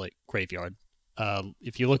Lantern Lake Graveyard.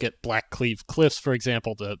 If you look at Black Cleave Cliffs, for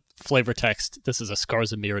example, the flavor text, this is a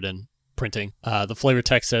Scars of Mirrodin printing. The flavor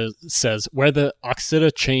text says where the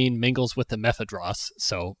Oxida chain mingles with the Mephedros,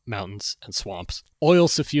 so mountains and swamps, oil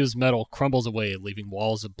suffused metal crumbles away, leaving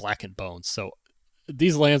walls of blackened bones. So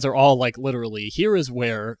these lands are all like literally, here is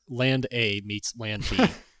where land A meets land B.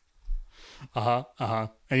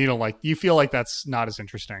 And you feel like that's not as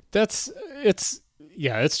interesting. It's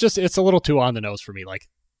a little too on the nose for me. Like,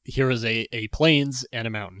 here is a plains and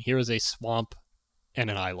a mountain. Here is a swamp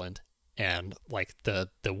and an island. And like the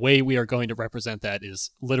way we are going to represent that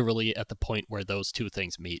is literally at the point where those two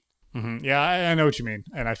things meet. Mm-hmm. Yeah, I know what you mean,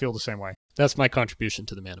 and I feel the same way. That's my contribution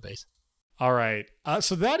to the mana base. All right.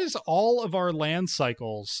 So that is all of our land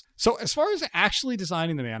cycles. So as far as actually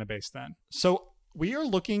designing the mana base then, so we are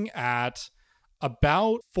looking at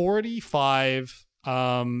about 45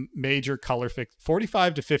 major color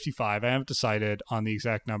 45 to 55. I haven't decided on the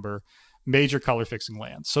exact number. Major color fixing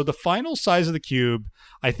lands. So the final size of the cube,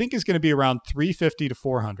 I think, is going to be around 350 to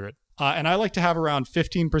 400. And I like to have around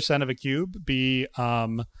 15% of a cube be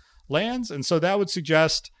lands. And so that would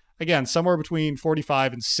suggest, again, somewhere between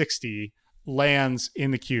 45 and 60 lands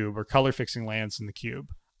in the cube, or color fixing lands in the cube.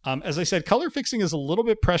 As I said, color fixing is a little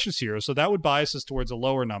bit precious here. So that would bias us towards a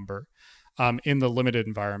lower number in the limited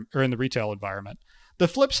environment or in the retail environment. The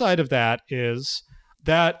flip side of that is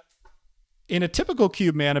that in a typical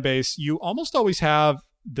cube mana base, you almost always have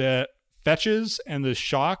the fetches and the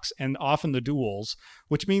shocks and often the duels,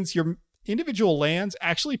 which means your individual lands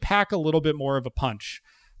actually pack a little bit more of a punch.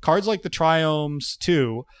 Cards like the Triomes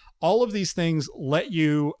too, all of these things let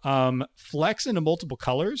you flex into multiple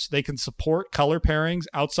colors. They can support color pairings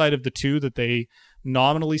outside of the two that they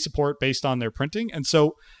nominally support based on their printing. And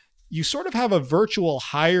so you sort of have a virtual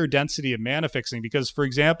higher density of mana fixing because, for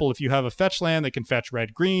example, if you have a fetch land that can fetch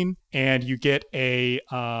red-green and you get a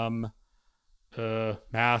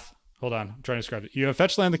Hold on, I'm trying to describe it. You have a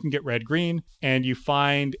fetch land that can get red-green and you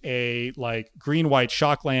find a like green-white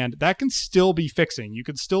shock land, that can still be fixing. You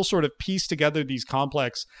can still sort of piece together these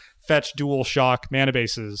complex fetch dual shock mana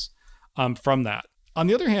bases from that. On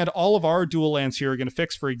the other hand, all of our dual lands here are going to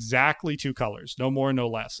fix for exactly two colors, no more, no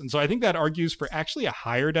less. And so I think that argues for actually a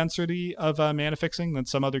higher density of mana fixing than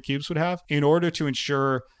some other cubes would have in order to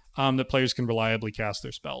ensure that players can reliably cast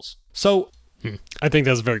their spells. So I think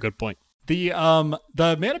that's a very good point. The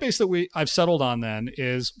mana base that I've settled on then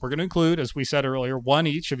is we're going to include, as we said earlier, one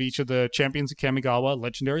each of the Champions of Kamigawa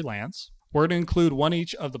legendary lands. We're going to include one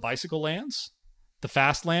each of the bicycle lands, the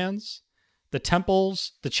fast lands, the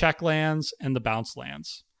temples, the check lands, and the bounce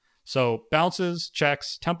lands. So bounces,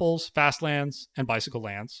 checks, temples, fast lands, and bicycle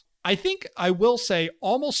lands. I think I will say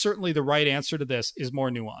almost certainly the right answer to this is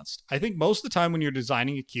more nuanced. I think most of the time when you're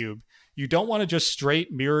designing a cube, you don't want to just straight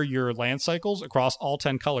mirror your land cycles across all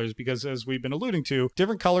 10 colors because, as we've been alluding to,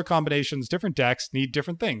 different color combinations, different decks need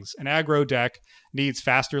different things. An aggro deck needs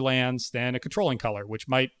faster lands than a controlling color, which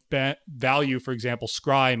might value, for example,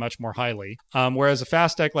 scry much more highly. Whereas a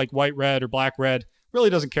fast deck like white-red or black-red really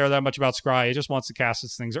doesn't care that much about scry. It just wants to cast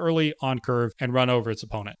its things early, on curve, and run over its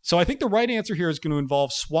opponent. So I think the right answer here is going to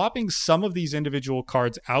involve swapping some of these individual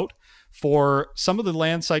cards out for some of the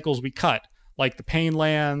land cycles we cut, like the pain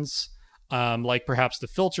lands, like perhaps the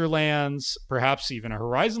filter lands, perhaps even a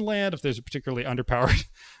horizon land if there's a particularly underpowered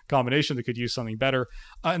combination that could use something better.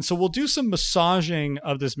 And so we'll do some massaging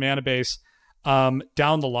of this mana base down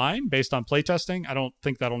the line based on playtesting. I don't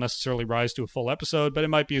think that'll necessarily rise to a full episode, but it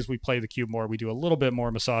might be as we play the cube more, we do a little bit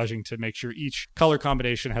more massaging to make sure each color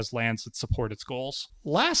combination has lands that support its goals.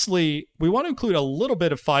 Lastly, we want to include a little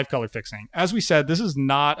bit of 5-color fixing. As we said, this is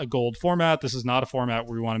not a gold format. This is not a format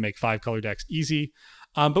where we want to make 5-color decks easy.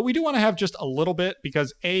 But we do want to have just a little bit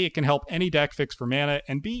because A, it can help any deck fix for mana,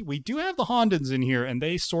 and B, we do have the Hondens in here, and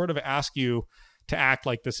they sort of ask you to act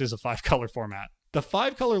like this is a 5-color format. The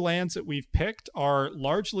 5-color lands that we've picked are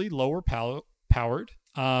largely lower powered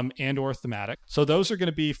and or thematic. So those are going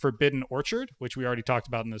to be Forbidden Orchard, which we already talked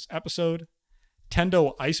about in this episode.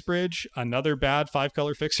 Tendo Icebridge, another bad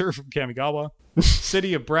 5-color fixer from Kamigawa.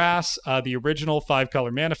 City of Brass, the original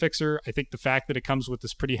 5-color mana fixer. I think the fact that it comes with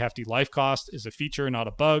this pretty hefty life cost is a feature, not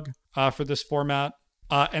a bug for this format.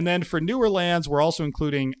 And then for newer lands, we're also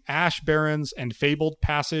including Ash Barrens and Fabled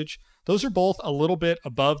Passage. Those are both a little bit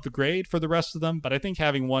above the grade for the rest of them, but I think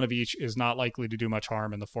having one of each is not likely to do much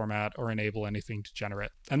harm in the format or enable anything degenerate.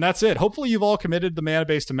 And that's it. Hopefully you've all committed the mana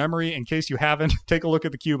base to memory. In case you haven't, take a look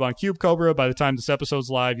at the cube on Cube Cobra. By the time this episode's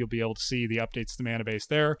live, you'll be able to see the updates to the mana base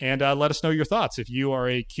there. And let us know your thoughts. If you are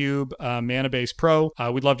a Cube mana base pro,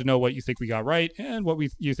 we'd love to know what you think we got right and what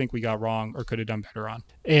you think we got wrong or could have done better on.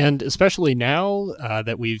 And especially now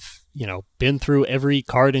that we've been through every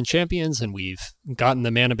card in Champions and we've gotten the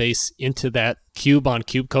mana base into that cube on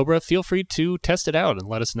Cube Cobra, feel free to test it out and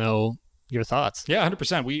let us know your thoughts. Yeah,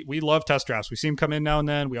 100%. We love test drafts. We see them come in now and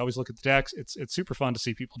then. We always look at the decks. It's super fun to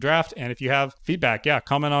see people draft. And if you have feedback,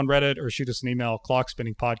 comment on Reddit or shoot us an email,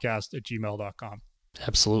 clockspinningpodcast@gmail.com.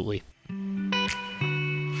 Absolutely.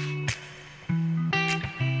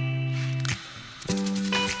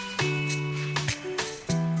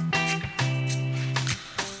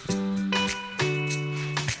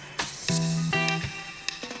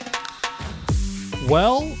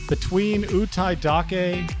 Well, between Utai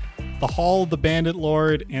Dake, the Hall of the Bandit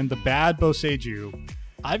Lord, and the Bad Boseiju,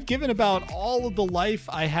 I've given about all of the life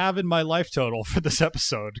I have in my life total for this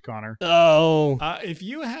episode, Connor. Oh.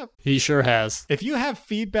 He sure has. If you have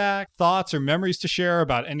feedback, thoughts, or memories to share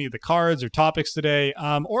about any of the cards or topics today,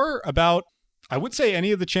 or about, I would say,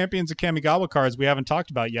 any of the Champions of Kamigawa cards we haven't talked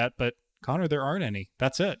about yet, but Connor, there aren't any.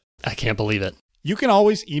 That's it. I can't believe it. You can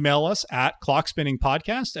always email us at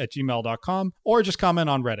clockspinningpodcast@gmail.com or just comment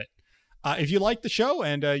on Reddit. If you like the show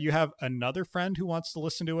and you have another friend who wants to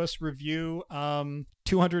listen to us review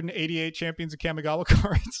 288 Champions of Kamigawa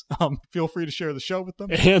cards, feel free to share the show with them.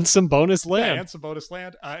 And some bonus land.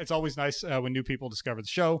 It's always nice when new people discover the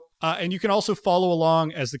show. And you can also follow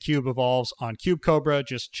along as the cube evolves on Cube Cobra.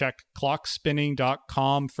 Just check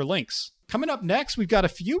clockspinning.com for links. Coming up next, we've got a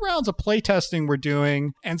few rounds of playtesting we're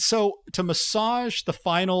doing. And so to massage the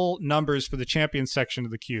final numbers for the champion section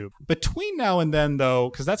of the cube, between now and then, though,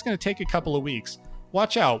 because that's going to take a couple of weeks,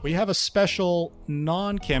 watch out. We have a special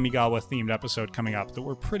non-Kamigawa themed episode coming up that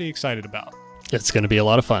we're pretty excited about. It's going to be a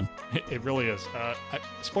lot of fun. It really is.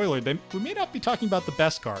 Spoiler, we may not be talking about the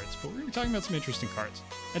best cards, but we're going to be talking about some interesting cards.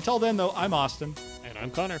 Until then, though, I'm Austin. And I'm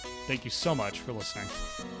Connor. Thank you so much for listening.